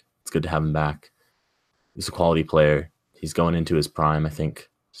back. It's good to have him back. He's a quality player. He's going into his prime, I think.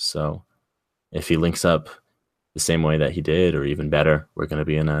 So if he links up the same way that he did, or even better, we're going to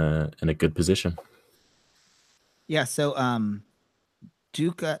be in a good position. Yeah. So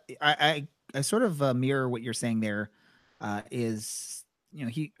Duke, I sort of mirror what you're saying there. Is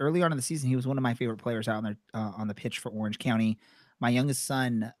he early on in the season, he was one of my favorite players out on the pitch for Orange County. my youngest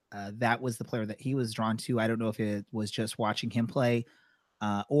son, that was the player that he was drawn to. I don't know if it was just watching him play,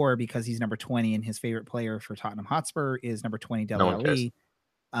 or because he's number 20 and his favorite player for Tottenham Hotspur is number 20 Dele No one cares.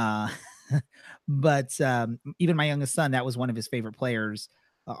 Alli. But even my youngest son, that was one of his favorite players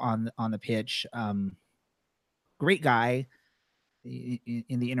on the pitch. Great guy.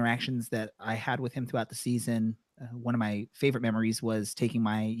 In the interactions that I had with him throughout the season, one of my favorite memories was taking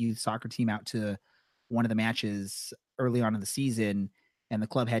my youth soccer team out to one of the matches early on in the season, and the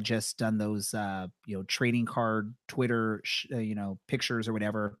club had just done those trading card Twitter pictures or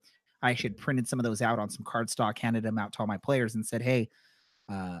whatever. I actually had printed some of those out on some cardstock, handed them out to all my players, and said, "Hey,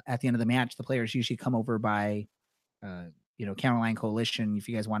 at the end of the match, the players usually come over by Counterline Coalition. If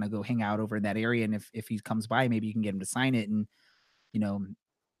you guys want to go hang out over in that area, and if he comes by, maybe you can get him to sign it." And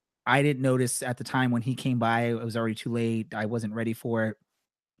I didn't notice at the time when he came by. It was already too late. I wasn't ready for it.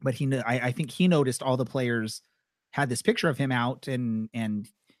 But I think he noticed all the players had this picture of him out, and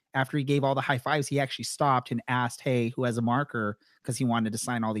after he gave all the high fives, he actually stopped and asked, "Hey, who has a marker?" Because he wanted to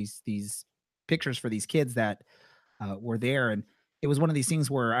sign all these pictures for these kids that were there. And it was one of these things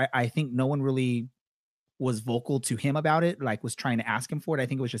where I think no one really was vocal to him about it, like was trying to ask him for it. I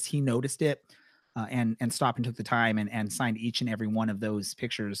think it was just he noticed it. And stopped and took the time and signed each and every one of those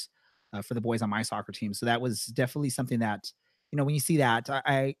pictures for the boys on my soccer team. So that was definitely something that, when you see that,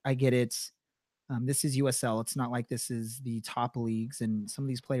 I get it. This is USL. It's not like this is the top leagues, and some of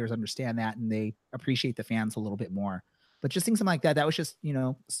these players understand that and they appreciate the fans a little bit more. But just things like that was just,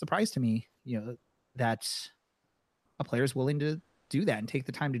 a surprise to me, that a player is willing to do that and take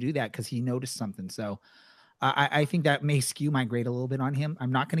the time to do that because he noticed something. So I think that may skew my grade a little bit on him.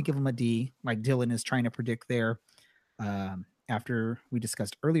 I'm not going to give him a D like Dylan is trying to predict there after we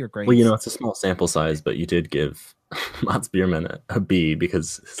discussed earlier grades. Well, it's a small sample size, but you did give Mats Bierman a B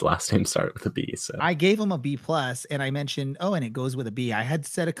because his last name started with a B. So I gave him a B+, and I mentioned, and it goes with a B. I had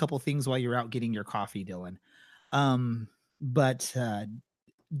said a couple things while you're out getting your coffee, Dylan. But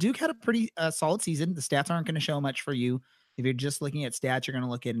Duke had a pretty solid season. The stats aren't going to show much for you. If you're just looking at stats, you're going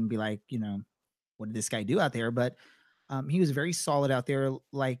to look at it and be like, what did this guy do out there? But he was very solid out there.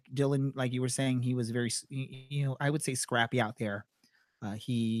 Like Dylan, like you were saying, he was very, I would say scrappy out there.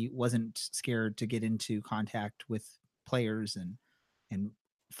 He wasn't scared to get into contact with players and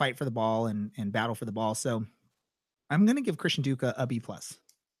fight for the ball and battle for the ball. So I'm going to give Christian Duke a B+.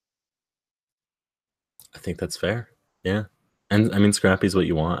 I think that's fair. Yeah. And I mean, scrappy is what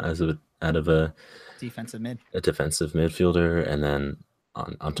you want out of a defensive midfielder. And then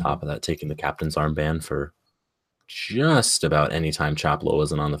on top of that, taking the captain's armband for just about any time Chaplow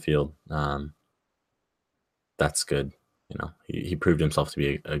wasn't on the field. That's good. He proved himself to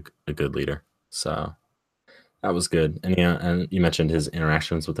be a good leader. So that was good. And you mentioned his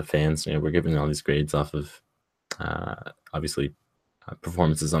interactions with the fans. We're giving all these grades off of obviously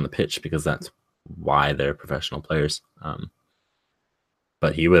performances on the pitch because that's why they're professional players.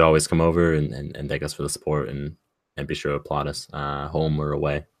 But he would always come over and thank us for the support and be sure to applaud us, home or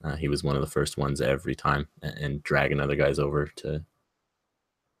away. He was one of the first ones every time, and dragging other guys over to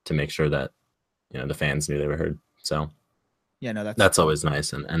make sure that the fans knew they were heard. So yeah, no, that's always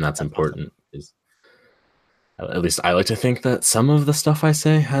nice, and that's important. Awesome. At least I like to think that some of the stuff I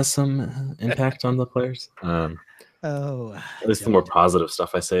say has some impact on the players. At least the more positive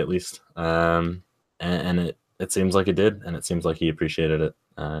stuff I say, at least. And it seems like it did, and it seems like he appreciated it,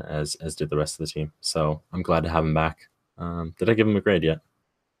 as did the rest of the team. So I'm glad to have him back. Did I give him a grade yet?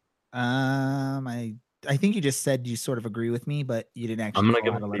 I think you just said you sort of agree with me, but you didn't actually. I'm gonna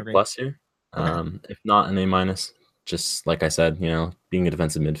give him a B+ here. Okay. If not an A-. Just like I said, being a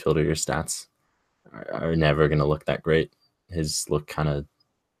defensive midfielder, your stats are never gonna look that great. His look kind of,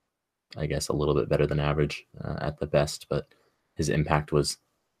 I guess, a little bit better than average at the best, but his impact was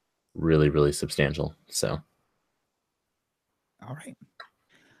really, really substantial. So. All right.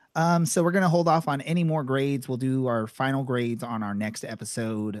 So we're going to hold off on any more grades. We'll do our final grades on our next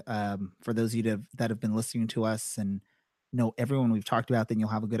episode. For those of you that have been listening to us and know everyone we've talked about, then you'll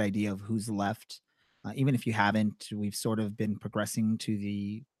have a good idea of who's left. Even if you haven't, we've sort of been progressing to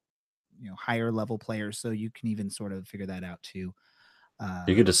the higher level players, so you can even sort of figure that out too.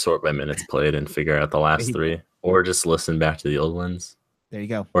 You could just sort by minutes played and figure out the last three, or just listen back to the old ones. There you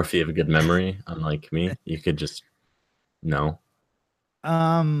go. Or if you have a good memory, unlike me, you could just know.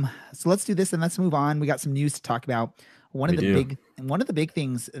 So let's do this and let's move on. We got some news to talk about. One of the big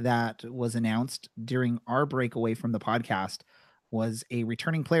things that was announced during our break away from the podcast was a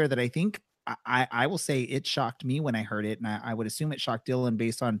returning player that I think I will say it shocked me when I heard it, and I would assume it shocked Dylan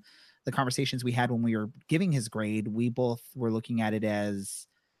based on the conversations we had when we were giving his grade. We both were looking at it as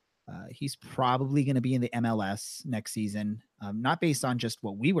He's probably going to be in the MLS next season, not based on just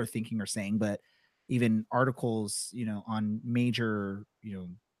what we were thinking or saying, but even articles, on major,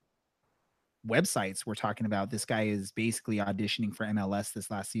 websites were talking about this guy is basically auditioning for MLS this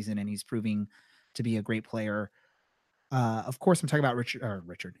last season, and he's proving to be a great player. Of course, I'm talking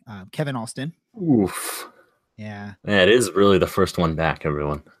about Kevin Alston. Oof. Yeah. It is really the first one back,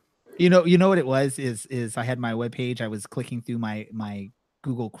 everyone. You know what it was is I had my webpage. I was clicking through my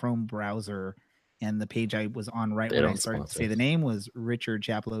Google Chrome browser, and the page I was on when I started to say the name was Richard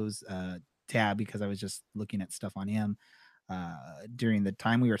Chaplow's tab, because I was just looking at stuff on him during the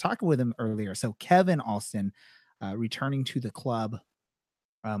time we were talking with him earlier. So Kevin Alston returning to the club.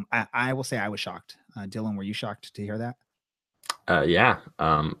 I will say I was shocked. Dylan, were you shocked to hear that? Yeah.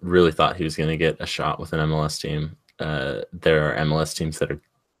 Really thought he was going to get a shot with an MLS team. There are MLS teams that are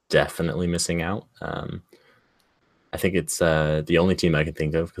definitely missing out. I think it's the only team I can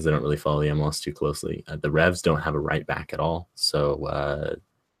think of, because I don't really follow the MLS too closely. The Revs don't have a right back at all. So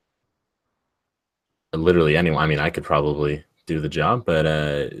literally anyone, I mean, I could probably do the job,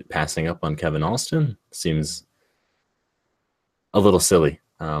 but passing up on Kevin Alston seems a little silly.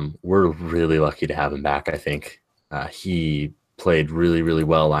 We're really lucky to have him back, I think. He played really, really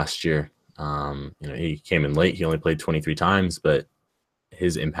well last year. He came in late. He only played 23 times, but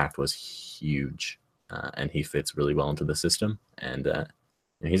his impact was huge, and he fits really well into the system. And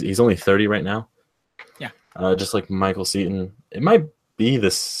he's only 30 right now. Yeah. Just like Michael Seaton. It might be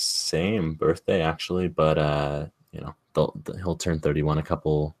the same birthday, actually, but he'll turn 31 a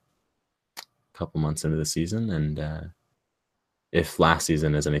couple months into the season, and if last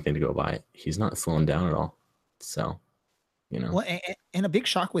season is anything to go by, he's not slowing down at all. So, Well, and a big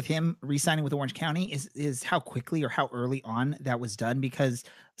shock with him re-signing with Orange County is how quickly or how early on that was done, because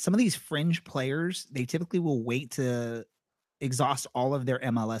some of these fringe players, they typically will wait to exhaust all of their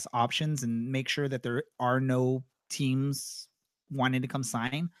MLS options and make sure that there are no teams wanting to come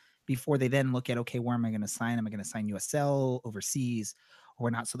sign before they then look at, okay, where am I going to sign? Am I going to sign USL, overseas, or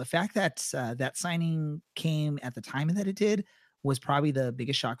not? So the fact that that signing came at the time that it did was probably the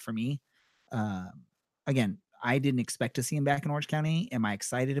biggest shock for me. Again, I didn't expect to see him back in Orange County. Am I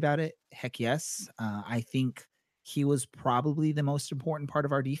excited about it? Heck yes. I think he was probably the most important part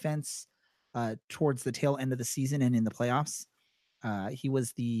of our defense towards the tail end of the season and in the playoffs. He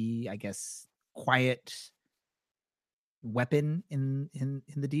was the, I guess, quiet weapon in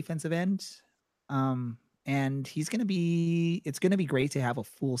the defensive end. And it's going to be great to have a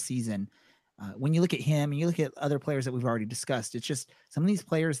full season. When you look at him and you look at other players that we've already discussed, it's just some of these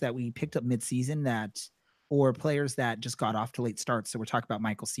players that we picked up mid-season or players that just got off to late starts. So we're talking about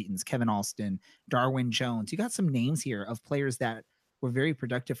Michael Seaton's, Kevin Alston, Darwin Jones. You got some names here of players that were very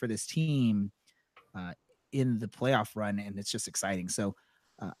productive for this team in the playoff run, and it's just exciting. So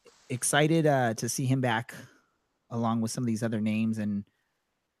excited to see him back along with some of these other names, and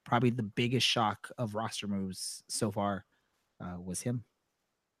probably the biggest shock of roster moves so far was him.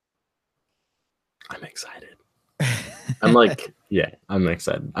 I'm excited. I'm I'm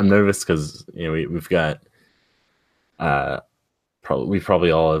excited. I'm nervous because we've got we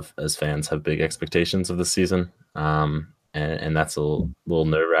probably all have, as fans, have big expectations of the season, and that's a little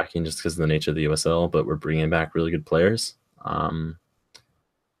nerve-wracking just because of the nature of the USL. But we're bringing back really good players,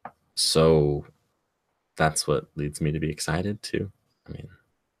 so that's what leads me to be excited too. I mean,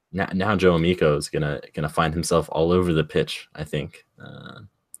 now Joe Amico is gonna find himself all over the pitch, I think,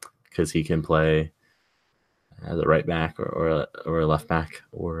 because he can play as a right back or a left back,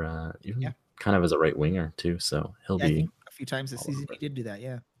 or even kind of as a right winger too. So he'll be. I think a few times this season he did do that.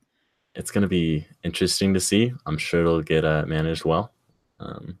 Yeah, it's going to be interesting to see. I'm sure it'll get managed well,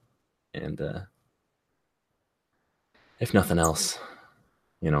 and if nothing else,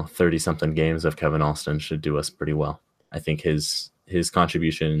 30-something games of Kevin Alston should do us pretty well. I think his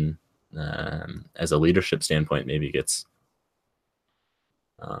contribution as a leadership standpoint maybe gets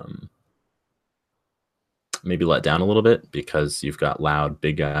maybe let down a little bit, because you've got loud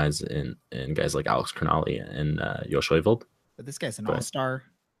big guys and guys like Alex Crognali and Josh Heuveldt. But this guy's an all-star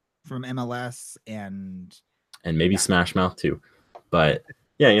from MLS and maybe Smash Mouth too. But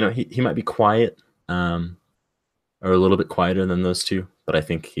yeah, he might be quiet or a little bit quieter than those two, but I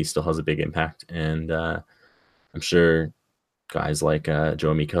think he still has a big impact. And I'm sure guys like Joe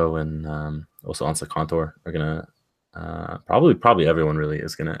Amico and also Ansa Kantor are gonna probably everyone really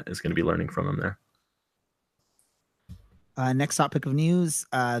is gonna be learning from him there. Next topic of news,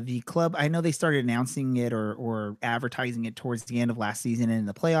 the club, I know they started announcing it or advertising it towards the end of last season and in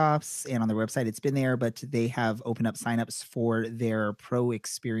the playoffs, and on their website it's been there, but they have opened up signups for their Pro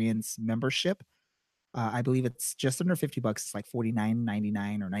Experience membership. I believe it's just under $50. It's like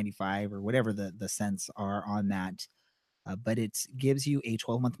 $49.99 or 95 or whatever the cents are on that. But it gives you a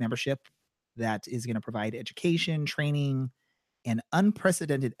 12-month membership that is going to provide education, training, and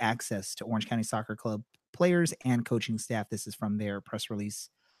unprecedented access to Orange County Soccer Club players and coaching staff. This is from their press release.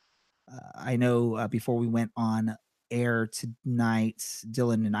 I know before we went on air tonight,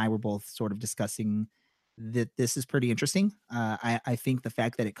 Dylan and I were both sort of discussing that this is pretty interesting. I think the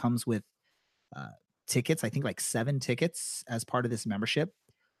fact that it comes with tickets, I think like 7 tickets as part of this membership.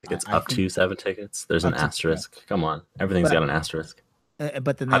 It's up to 7 tickets. There's an asterisk. Come on, everything's got an asterisk.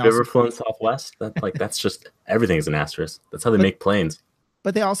 But then have you ever flown Southwest? That's just everything's an asterisk. That's how they make planes.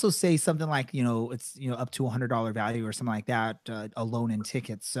 But they also say something like, it's, up to $100 value or something like that alone in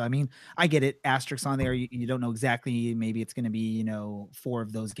tickets. So, I mean, I get it. Asterisks on there. You don't know exactly. Maybe it's going to be, 4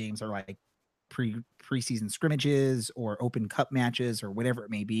 of those games are like preseason scrimmages or open cup matches or whatever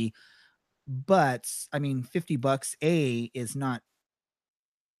it may be. But I mean, $50 is not,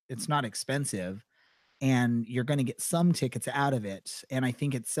 it's not expensive. And you're going to get some tickets out of it. And I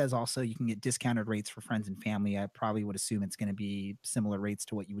think it says also you can get discounted rates for friends and family. I probably would assume it's going to be similar rates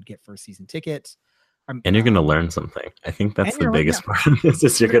to what you would get for a season ticket. And you're going to learn something. I think that's the biggest part of this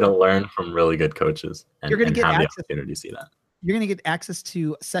is you're going to learn from really good coaches and, you're going to get have access, the opportunity to see that. You're going to get access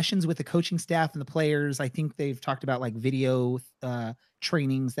to sessions with the coaching staff and the players. I think they've talked about like video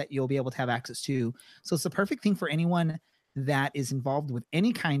trainings that you'll be able to have access to. So it's the perfect thing for anyone that is involved with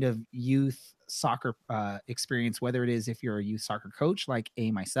any kind of youth soccer experience, whether it is if you're a youth soccer coach like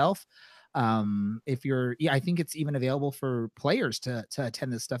myself, if you're, I think it's even available for players to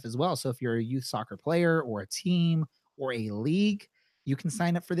attend this stuff as well. So if you're a youth soccer player or a team or a league, you can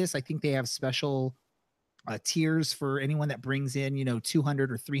sign up for this. I think they have special tiers for anyone that brings in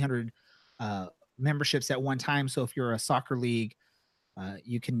 200 or 300 memberships at one time. So if you're a soccer league,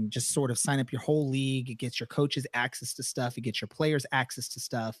 you can just sort of sign up your whole league. It gets your coaches access to stuff. It gets your players access to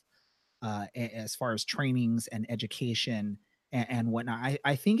stuff as far as trainings and education and whatnot.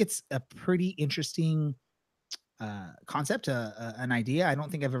 I think it's a pretty interesting concept, an idea. I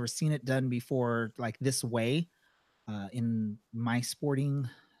don't think I've ever seen it done before like this way in my sporting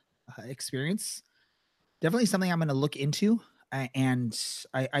experience. Definitely something I'm going to look into. And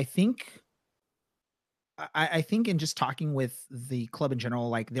I think in just talking with the club in general,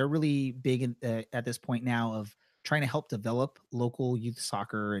 like they're really big at this point now of trying to help develop local youth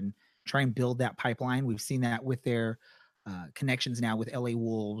soccer and try and build that pipeline. We've seen that with their connections now with LA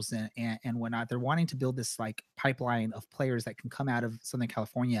Wolves and whatnot. They're wanting to build this like pipeline of players that can come out of Southern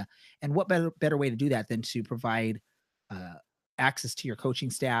California. And what better way to do that than to provide access to your coaching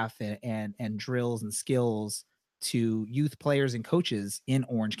staff and drills and skills to youth players and coaches in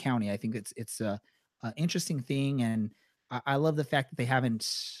Orange County. I think it's a interesting thing, and I love the fact that they haven't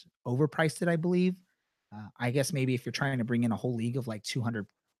overpriced it. I believe, I guess maybe if you're trying to bring in a whole league of like 200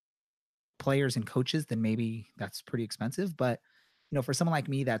 players and coaches, then maybe that's pretty expensive. But for someone like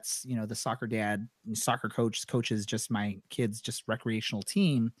me, that's the soccer dad, soccer coach, coaches just my kids, just recreational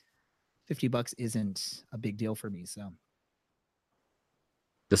team. $50 isn't a big deal for me. So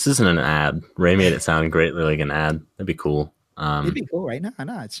this isn't an ad. Ray made it sound greatly like an ad. That'd be cool. It'd be cool, right? No,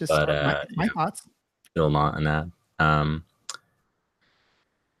 it's just my thoughts. Still not an ad.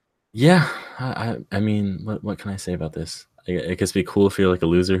 Yeah, I mean, what can I say about this? It could be cool if you're like a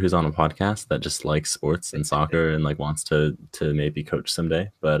loser who's on a podcast that just likes sports and soccer and like wants to maybe coach someday.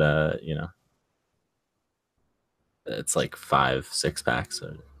 But it's like 5-6 packs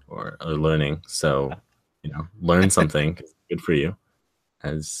or learning. So learn something. Good for you.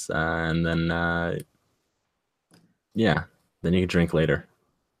 And then then you can drink later.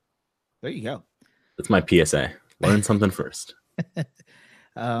 There you go. That's my PSA. Learn something first.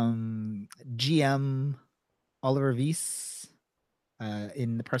 GM Oliver Weiss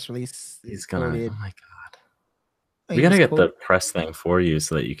in the press release. He's gonna. Oh my god. We gotta get the press thing for you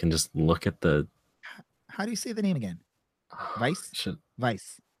so that you can just look at the. How do you say the name again? Weiss.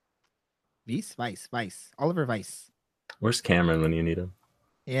 Weiss. Oliver Weiss. Where's Cameron when you need him?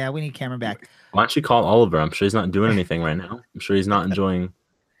 Yeah, we need Cameron back. Why don't you call Oliver? I'm sure he's not doing anything right now. I'm sure he's not enjoying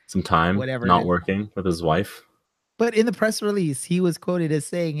some time, not working with his wife. But in the press release, he was quoted as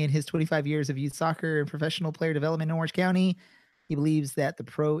saying in his 25 years of youth soccer and professional player development in Orange County, he believes that the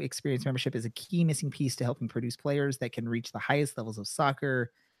pro experience membership is a key missing piece to helping produce players that can reach the highest levels of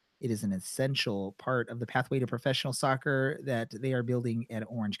soccer. It is an essential part of the pathway to professional soccer that they are building at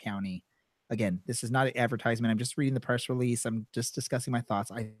Orange County. Again, this is not an advertisement. I'm just reading the press release. I'm just discussing my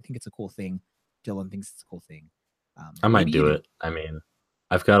thoughts. I think it's a cool thing. Dylan thinks it's a cool thing. I might do it. I mean,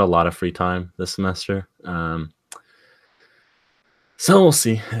 I've got a lot of free time this semester. So we'll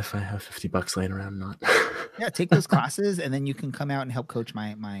see if I have $50 laying around or not. Yeah, take those classes, and then you can come out and help coach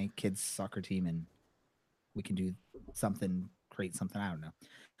my kids' soccer team, and we can do something, create something. I don't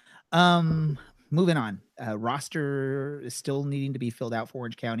know. Moving on. Roster is still needing to be filled out for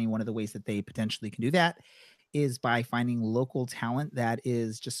Orange County. One of the ways that they potentially can do that is by finding local talent that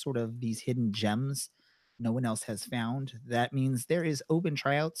is just sort of these hidden gems no one else has found. That means there is open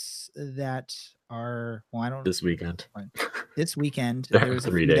tryouts that are, well, I don't This weekend. This weekend, There there's are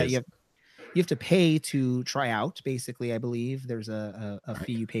a 3 fee that days. you have to pay to try out. Basically, I believe there's a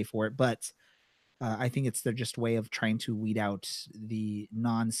fee you pay for it, but I think it's their just way of trying to weed out the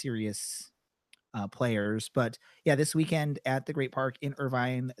non-serious players. But yeah, this weekend at the Great Park in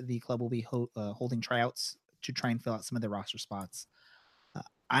Irvine, the club will be holding tryouts to try and fill out some of the roster spots.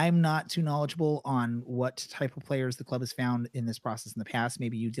 I'm not too knowledgeable on what type of players the club has found in this process in the past.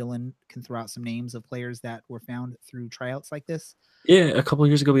 Maybe you, Dylan, can throw out some names of players that were found through tryouts like this. Yeah, a couple of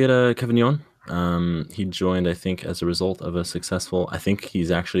years ago we had Kevin Yon. He joined, I think, as a result of a successful. I think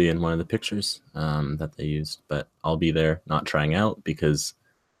he's actually in one of the pictures that they used. But I'll be there, not trying out because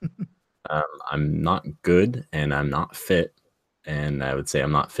I'm not good and I'm not fit. And I would say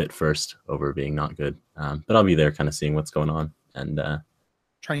I'm not fit first over being not good. But I'll be there, kind of seeing what's going on and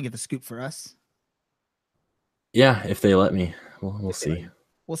trying to get the scoop for us. Yeah, if they let me, we'll see.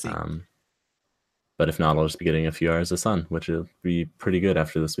 We'll see. But if not, I'll just be getting a few hours of sun, which will be pretty good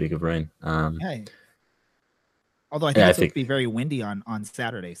after this week of rain. Yeah. Although I think it's supposed to be very windy on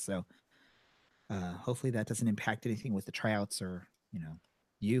Saturday, so hopefully that doesn't impact anything with the tryouts or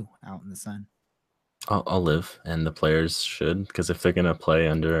you out in the sun. I'll live, and the players should, because if they're gonna play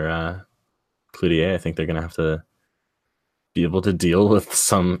under Cloutier, I think they're gonna have to be able to deal with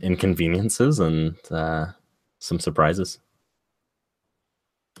some inconveniences and some surprises.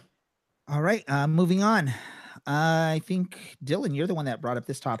 All right, moving on. I think, Dylan, you're the one that brought up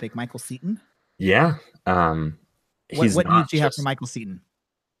this topic, Michael Seaton. Yeah. What news do you have for Michael Seaton?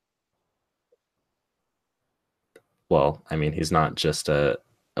 Well, I mean, he's not just a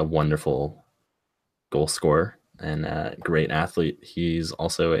wonderful goal scorer and a great athlete. He's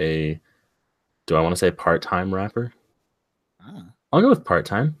also do I want to say part-time rapper? I'll go with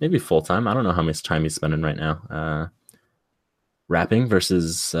part-time, maybe full-time. I don't know how much time he's spending right now. Rapping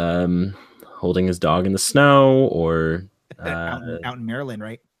versus holding his dog in the snow or out in Maryland,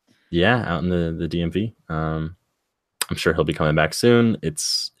 right? Yeah, out in the DMV. I'm sure he'll be coming back soon.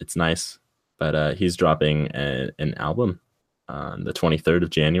 It's nice, but he's dropping an album on the 23rd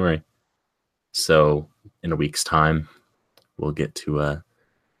of January. So in a week's time, we'll get to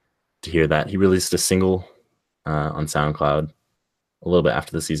hear that. He released a single on SoundCloud a little bit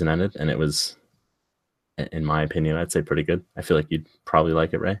after the season ended, and it was, in my opinion, I'd say pretty good. I feel like you'd probably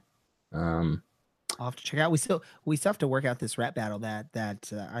like it, Ray. I'll have to check out. We still have to work out this rap battle that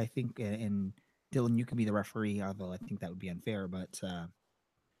I think, and Dylan, you can be the referee, although I think that would be unfair. But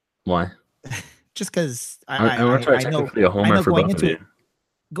why? Just because I know a homer for both of you.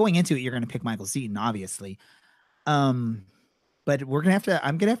 Going into it, you're going to pick Michael Seaton, obviously. But we're gonna have to.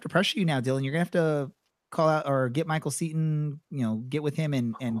 I'm gonna have to pressure you now, Dylan. You're gonna have to call out or get Michael Seaton. Get with him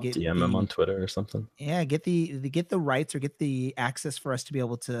and get DM him on Twitter or something. Yeah, get the rights or get the access for us to be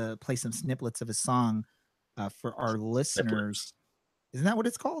able to play some snippets of his song for our listeners. Snippets. Isn't that what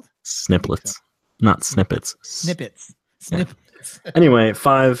it's called? Snippets, not snippets. Snippets. Yeah. Anyway,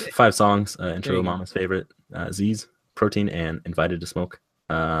 five songs. Intro to Mama's Favorite, Z's, Protein, and Invited to Smoke.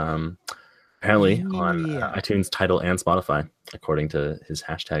 Apparently on iTunes, Tidal, and Spotify, according to his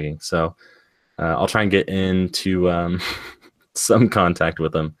hashtagging. So I'll try and get into some contact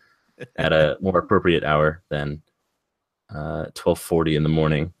with him at a more appropriate hour than 12:40 in the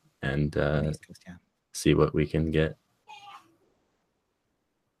morning and see what we can get.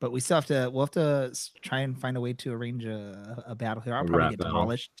 But we'll have to try and find a way to arrange a battle here. I'll probably get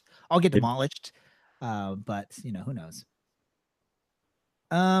demolished. I'll get demolished. But who knows?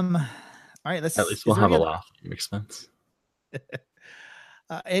 All right, at least we'll have a laugh at your expense.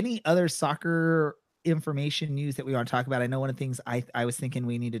 Any other soccer information news that we want to talk about? I know one of the things I was thinking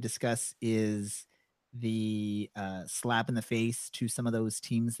we need to discuss is the slap in the face to some of those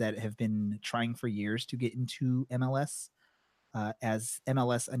teams that have been trying for years to get into MLS. As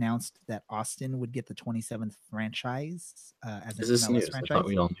MLS announced that Austin would get the 27th franchise as an MLS news? franchise. I thought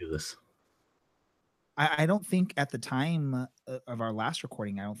we all knew this. I don't think at the time of our last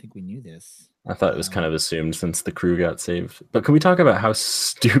recording, I don't think we knew this. I thought it was kind of assumed since the crew got saved. But can we talk about how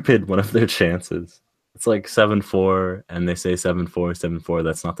stupid one of their chances? It's like 7-4, and they say 7-4, 7-4.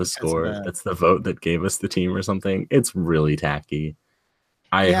 That's not the score. That's the vote that gave us the team or something. It's really tacky.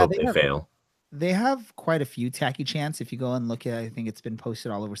 I hope they fail. They have quite a few tacky chants. If you go and look at, I think it's been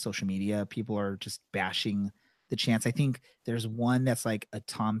posted all over social media. People are just bashing the chants. I think there's one that's like a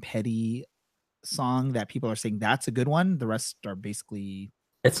Tom Petty song that people are saying that's a good one. The rest are basically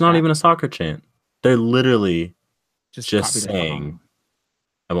It's not even a soccer chant. They're literally just saying,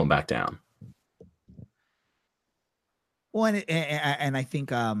 "I won't back down." Well, and I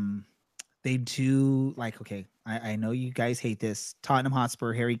think they do like, okay, I know you guys hate this. Tottenham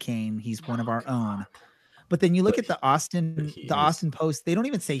Hotspur, Harry Kane, he's one of our own. But then you look at the Austin Post, they don't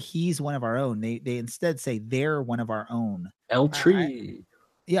even say he's one of our own. They instead say they're one of our own. El Tree.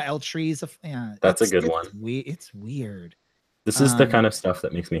 Yeah, El Tree's that's a good one. It's weird. This is the kind of stuff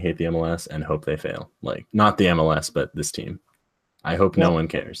that makes me hate the MLS and hope they fail. Like, not the MLS, but this team. I hope no one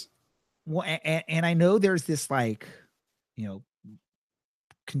cares. Well, and I know there's this like,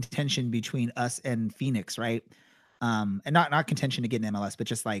 contention between us and Phoenix, right? And not contention to get an MLS, but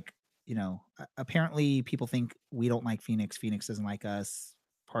just like, apparently people think we don't like Phoenix. Phoenix doesn't like us.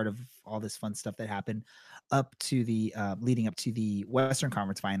 Part of all this fun stuff that happened up to the leading up to the Western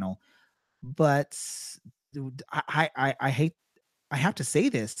Conference final. But I have to say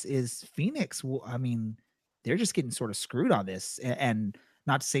this is Phoenix. I mean, they're just getting sort of screwed on this, and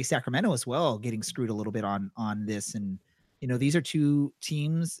not to say Sacramento as well, getting screwed a little bit on this. And these are two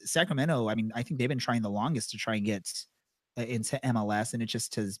teams. Sacramento, I mean, I think they've been trying the longest to try and get into MLS, and it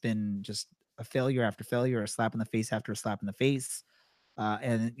just has been just a failure after failure, a slap in the face after a slap in the face.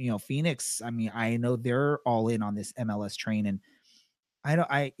 And Phoenix, I mean, I know they're all in on this MLS train, and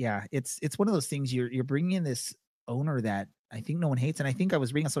it's one of those things. You're bringing in this owner that I think no one hates, and I think I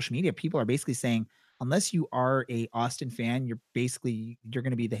was reading on social media, people are basically saying, unless you are a Austin fan, you're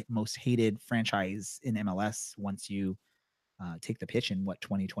going to be the most hated franchise in MLS once you take the pitch in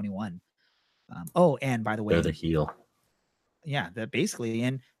 2021. And by the way, they're the heel. Yeah, that basically.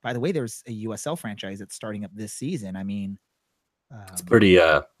 And by the way, there's a USL franchise that's starting up this season. I mean, it's pretty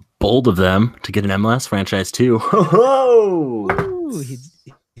bold of them to get an MLS franchise too. Oh,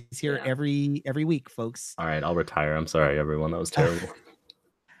 he's here every week, folks. All right, I'll retire. I'm sorry, everyone. That was terrible.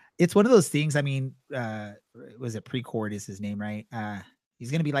 It's one of those things. I mean, was it Precourt is his name, right?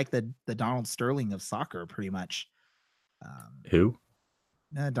 He's going to be like the Donald Sterling of soccer, pretty much. Who?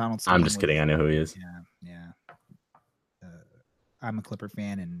 Donald Sterling. I'm just kidding. I know who he is. Yeah. I'm a Clipper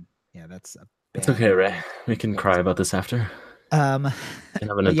fan, and that's it's okay, Ray. We can cry about this after. Can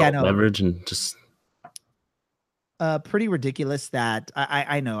have an adult beverage and just. Pretty ridiculous that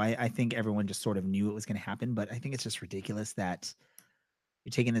I know. I think everyone just sort of knew it was going to happen, but I think it's just ridiculous that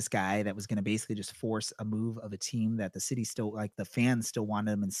you're taking this guy that was going to basically just force a move of a team that the city still, like, the fans still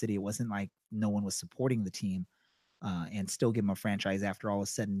wanted him in the city. It wasn't like no one was supporting the team, and still give him a franchise after all is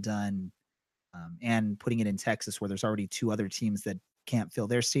said and done. And putting it in Texas, where there's already two other teams that can't fill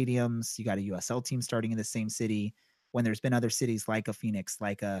their stadiums. You got a USL team starting in the same city, when there's been other cities like a Phoenix,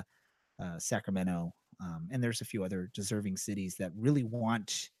 like a Sacramento, and there's a few other deserving cities that really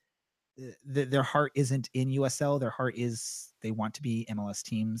want. Their heart isn't in USL. Their heart is, they want to be MLS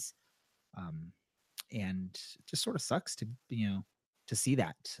teams, and it just sort of sucks to see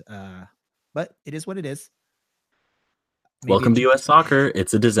that. But it is what it is. Welcome to US soccer.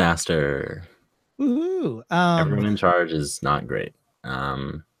 It's a disaster. Woohoo! Everyone in charge is not great.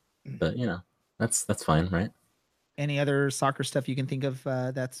 But that's fine, right? Any other soccer stuff you can think of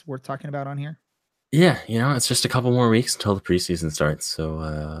that's worth talking about on here? Yeah, it's just a couple more weeks until the preseason starts.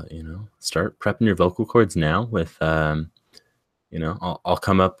 So start prepping your vocal cords now. With I'll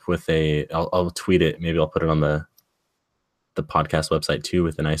come up with I'll tweet it. Maybe I'll put it on the podcast website too,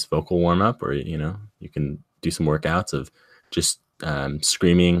 with a nice vocal warm up, or you can do some workouts of just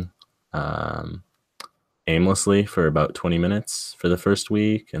screaming aimlessly for about 20 minutes for the first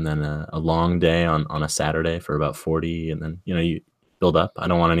week, and then a long day on a Saturday for about 40, and then you build up. I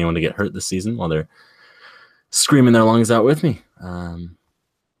don't want anyone to get hurt this season while they're screaming their lungs out with me.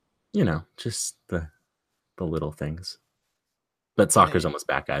 Just the little things. But soccer's almost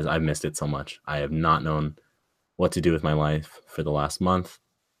back, guys. I've missed it so much. I have not known what to do with my life for the last month.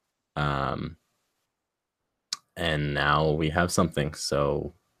 And now we have something.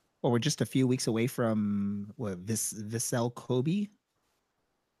 So, well, we're just a few weeks away from Vissel Kobe,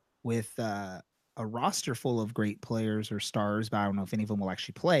 with a roster full of great players or stars, but I don't know if any of them will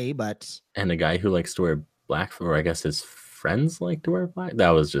actually play. And a guy who likes to wear black, or I guess his friends like to wear black. That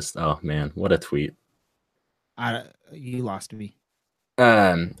was just, oh man, what a tweet! You lost me.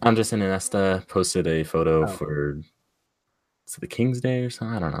 Andres Iniesta posted a photo for the King's Day or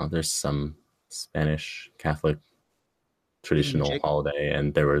something. I don't know. There's some Spanish Catholic traditional holiday,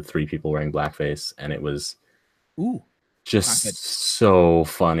 and there were 3 people wearing blackface, and it was Just so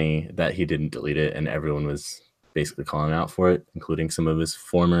funny that he didn't delete it, and everyone was basically calling out for it, including some of his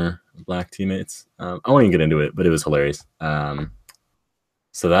former Black teammates. I won't even get into it, but it was hilarious.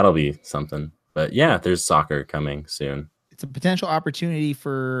 So that'll be something. But yeah, there's soccer coming soon. It's a potential opportunity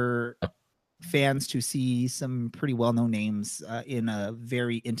for fans to see some pretty well-known names in a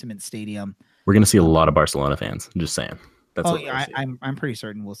very intimate stadium. We're going to see a lot of Barcelona fans. I'm just saying. That's I'm pretty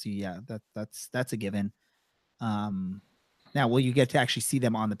certain we'll see. Yeah, that's a given. Now, will you get to actually see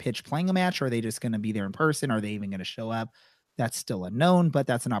them on the pitch playing a match, or are they just going to be there in person? Are they even going to show up? That's still unknown, but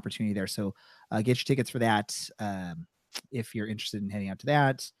that's an opportunity there. So get your tickets for that if you're interested in heading out to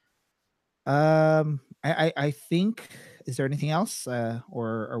that. I think, is there anything else,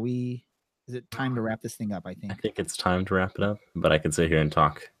 or is it time to wrap this thing up? I think it's time to wrap it up, but I could sit here and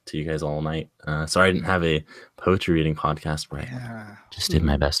talk to you guys all night. Sorry I didn't have a poetry reading podcast where I just did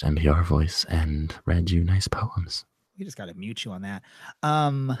my best NPR voice and read you nice poems. We just got to mute you on that.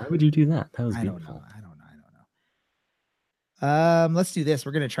 Why would you do that? That was beautiful. I don't know. Let's do this.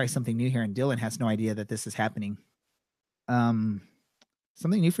 We're going to try something new here, and Dylan has no idea that this is happening.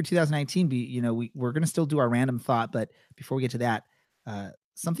 Something new for 2019. We're going to still do our random thought, but before we get to that,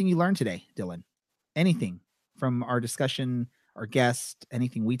 something you learned today, Dylan. Anything from our discussion, our guest,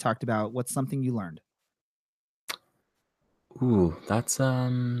 anything we talked about? What's something you learned? Ooh, that's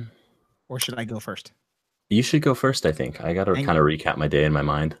Or should I go first? You should go first, I think. I got to kind of recap my day in my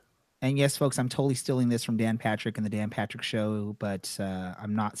mind. And yes, folks, I'm totally stealing this from Dan Patrick and the Dan Patrick Show, but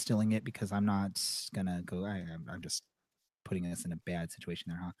I'm not stealing it because I'm not going to go. I'm just putting us in a bad situation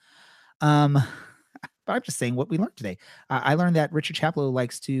there, huh? But I'm just saying what we learned today. I learned that Richard Chaplow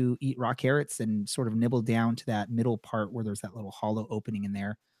likes to eat raw carrots and sort of nibble down to that middle part where there's that little hollow opening in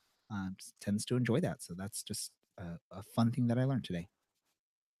there. Tends to enjoy that. So that's just a fun thing that I learned today.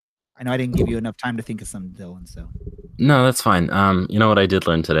 I know I didn't give you enough time to think of some, Dylan. So no, that's fine. You know what I did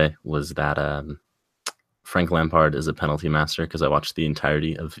learn today was that Frank Lampard is a penalty master, because I watched the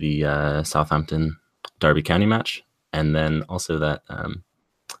entirety of the Southampton Derby County match, and then also that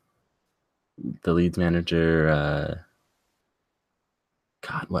the Leeds manager,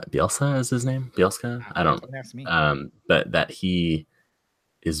 Bielsa is his name? Bielska? I don't know. But that he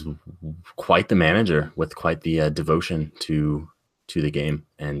is quite the manager with quite the devotion to the game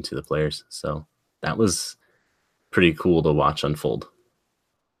and to the players. So that was pretty cool to watch unfold.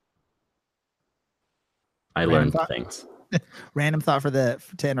 I learned things. Random thought to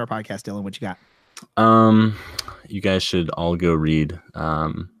end our podcast, Dylan. What you got? You guys should all go read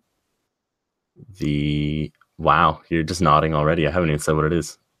wow, you're just nodding already. I haven't even said what it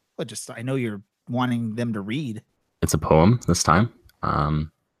is. Well, I know you're wanting them to read. It's a poem this time.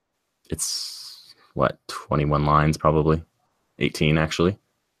 It's 21 lines, probably 18 actually.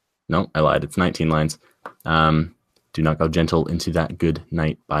 No, I lied. It's 19 lines. Do Not Go Gentle Into That Good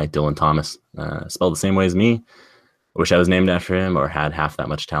Night by Dylan Thomas. Spelled the same way as me. I wish I was named after him or had half that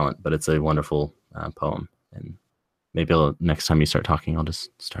much talent, but it's a wonderful poem. And maybe next time you start talking, I'll just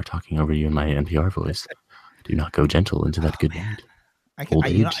start talking over you in my NPR voice. Do not go gentle into that good night. Old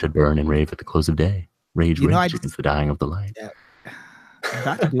age should burn and rave at the close of day. Rage against the dying of the light. Yeah. I'm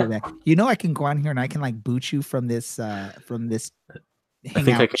about to do that. I can go on here and I can boot you from this hangout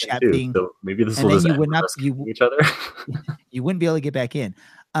chat thing. So maybe this will just each other. You wouldn't be able to get back in.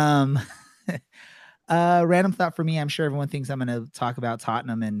 Random thought for me. I'm sure everyone thinks I'm going to talk about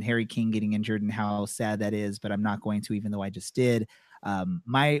Tottenham and Harry Kane getting injured and how sad that is, but I'm not going to, even though I just did.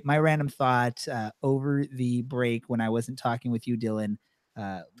 My random thought over the break when I wasn't talking with you, Dylan.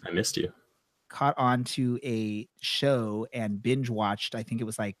 I missed you. Caught on to a show and binge watched. I think it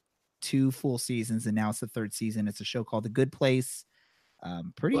was 2 full seasons, and now it's the 3rd season. It's a show called The Good Place.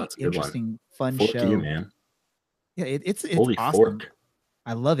 Pretty interesting, fun show. To you, man. Yeah, it's Holy awesome. Fork.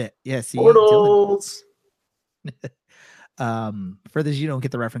 I love it. Yeah, see, Portals. For those you don't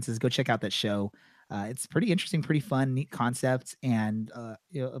get the references, go check out that show. It's pretty interesting, pretty fun, neat concept, and a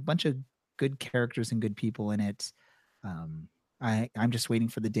bunch of good characters and good people in it. I'm just waiting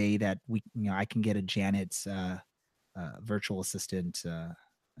for the day that I can get a Janet's virtual assistant,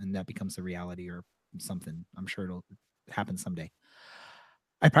 and that becomes a reality or something. I'm sure it'll happen someday.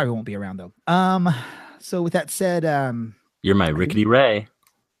 I probably won't be around though. So with that said, you're my Rickety Ray.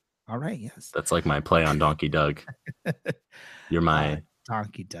 All right. Yes. That's like my play on Donkey Doug. You're my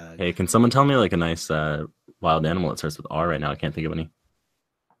Donkey Doug. Hey, can someone tell me a nice wild animal that starts with R right now? I can't think of any.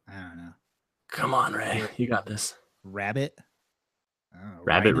 I don't know. Come on, Ray. You got this. Rabbit.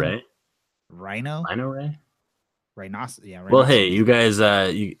 Rabbit Ray. Rhino. Rhino Ray. Yeah. Well, hey, you guys,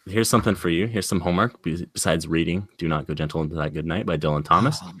 here's something for you. Here's some homework. Besides reading Do Not Go Gentle Into That Good Night by Dylan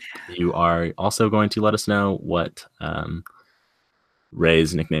Thomas. Oh, you are also going to let us know what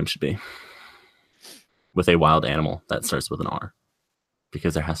Ray's nickname should be with a wild animal that starts with an R,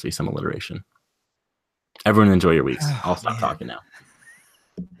 because there has to be some alliteration. Everyone enjoy your weeks. I'll stop talking now.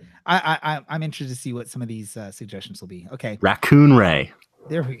 I'm interested to see what some of these suggestions will be. Okay. Raccoon Ray.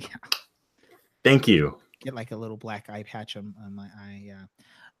 There we go. Thank you. Get like a little black eye patch on my eye. Yeah.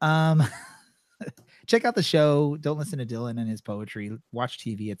 Check out the show. Don't listen to Dylan and his poetry. Watch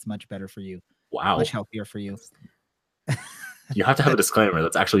TV. It's much better for you. Wow. Much healthier for you. You have to have a disclaimer.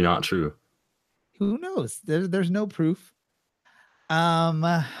 That's actually not true. Who knows? There's no proof.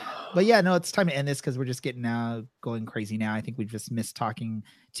 But yeah, no, it's time to end this because we're just going crazy now. I think we just missed talking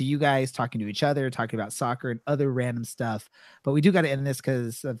to you guys, talking to each other, talking about soccer and other random stuff. But we do got to end this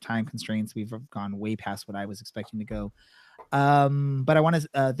because of time constraints. We've gone way past what I was expecting to go. But I want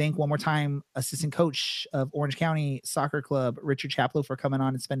to thank one more time assistant coach of Orange County Soccer Club, Richard Chaplow, for coming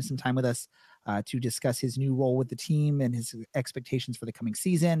on and spending some time with us to discuss his new role with the team and his expectations for the coming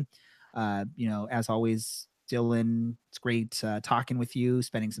season. As always, Dylan, it's great talking with you,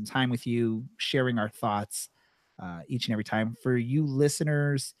 spending some time with you, sharing our thoughts each and every time. For you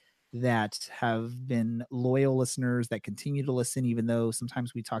listeners that have been loyal listeners that continue to listen, even though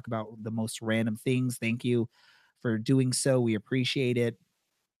sometimes we talk about the most random things, thank you for doing so. We appreciate it.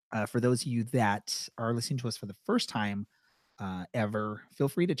 For those of you that are listening to us for the first time ever, feel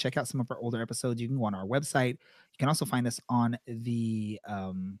free to check out some of our older episodes. You can go on our website. You can also find us on the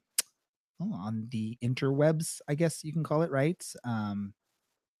interwebs, I guess you can call it, right? Is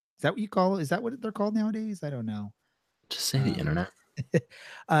that what you call it? Is that what they're called nowadays? I don't know. Just say the internet.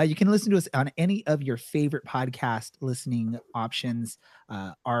 You can listen to us on any of your favorite podcast listening options.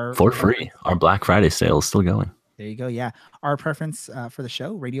 For free. Our Black Friday sale is still going. There you go. Yeah. Our preference for the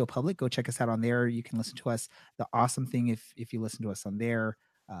show, Radio Public, go check us out on there. You can listen to us. The awesome thing, if you listen to us on there,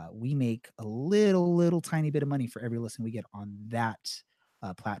 we make a little tiny bit of money for every listen we get on that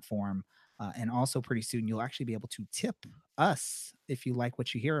platform. And also pretty soon you'll actually be able to tip us if you like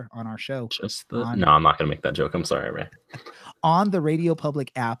what you hear on our show. No, I'm not going to make that joke. I'm sorry, Ray. On the Radio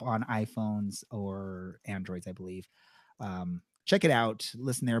Public app on iPhones or Androids, I believe. Check it out.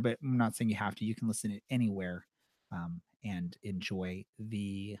 Listen there, but I'm not saying you have to. You can listen it anywhere and enjoy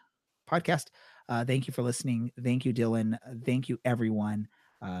the podcast. Thank you for listening. Thank you, Dylan. Thank you, everyone.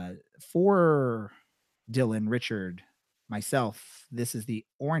 For Dylan, Richard, myself, this is the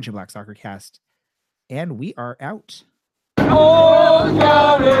Orange and Black Soccer Cast, and we are out. Oh,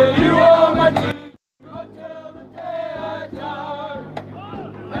 County, you are my team until the day I die.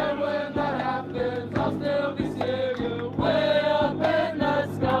 And when that happens, I'll still be singing way up in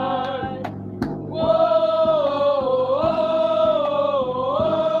the sky.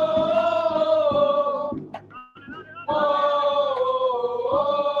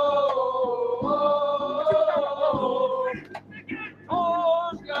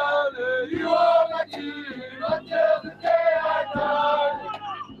 Until the day I die,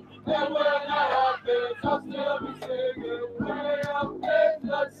 and when that happens, I'll still be singing way up in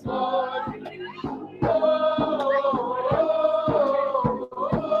the sky.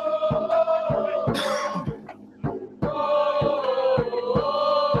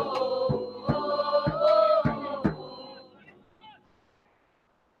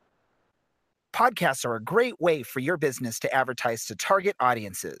 Podcasts are a great way for your business to advertise to target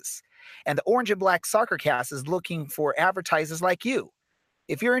audiences. And the Orange and Black Soccer Cast is looking for advertisers like you.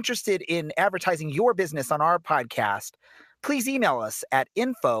 If you're interested in advertising your business on our podcast, please email us at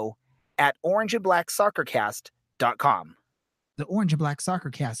info@orangeandblacksoccercast.com. The Orange and Black Soccer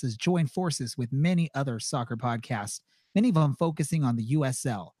Cast has joined forces with many other soccer podcasts, many of them focusing on the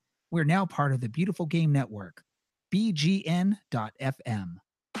USL. We're now part of the Beautiful Game Network, BGN.FM.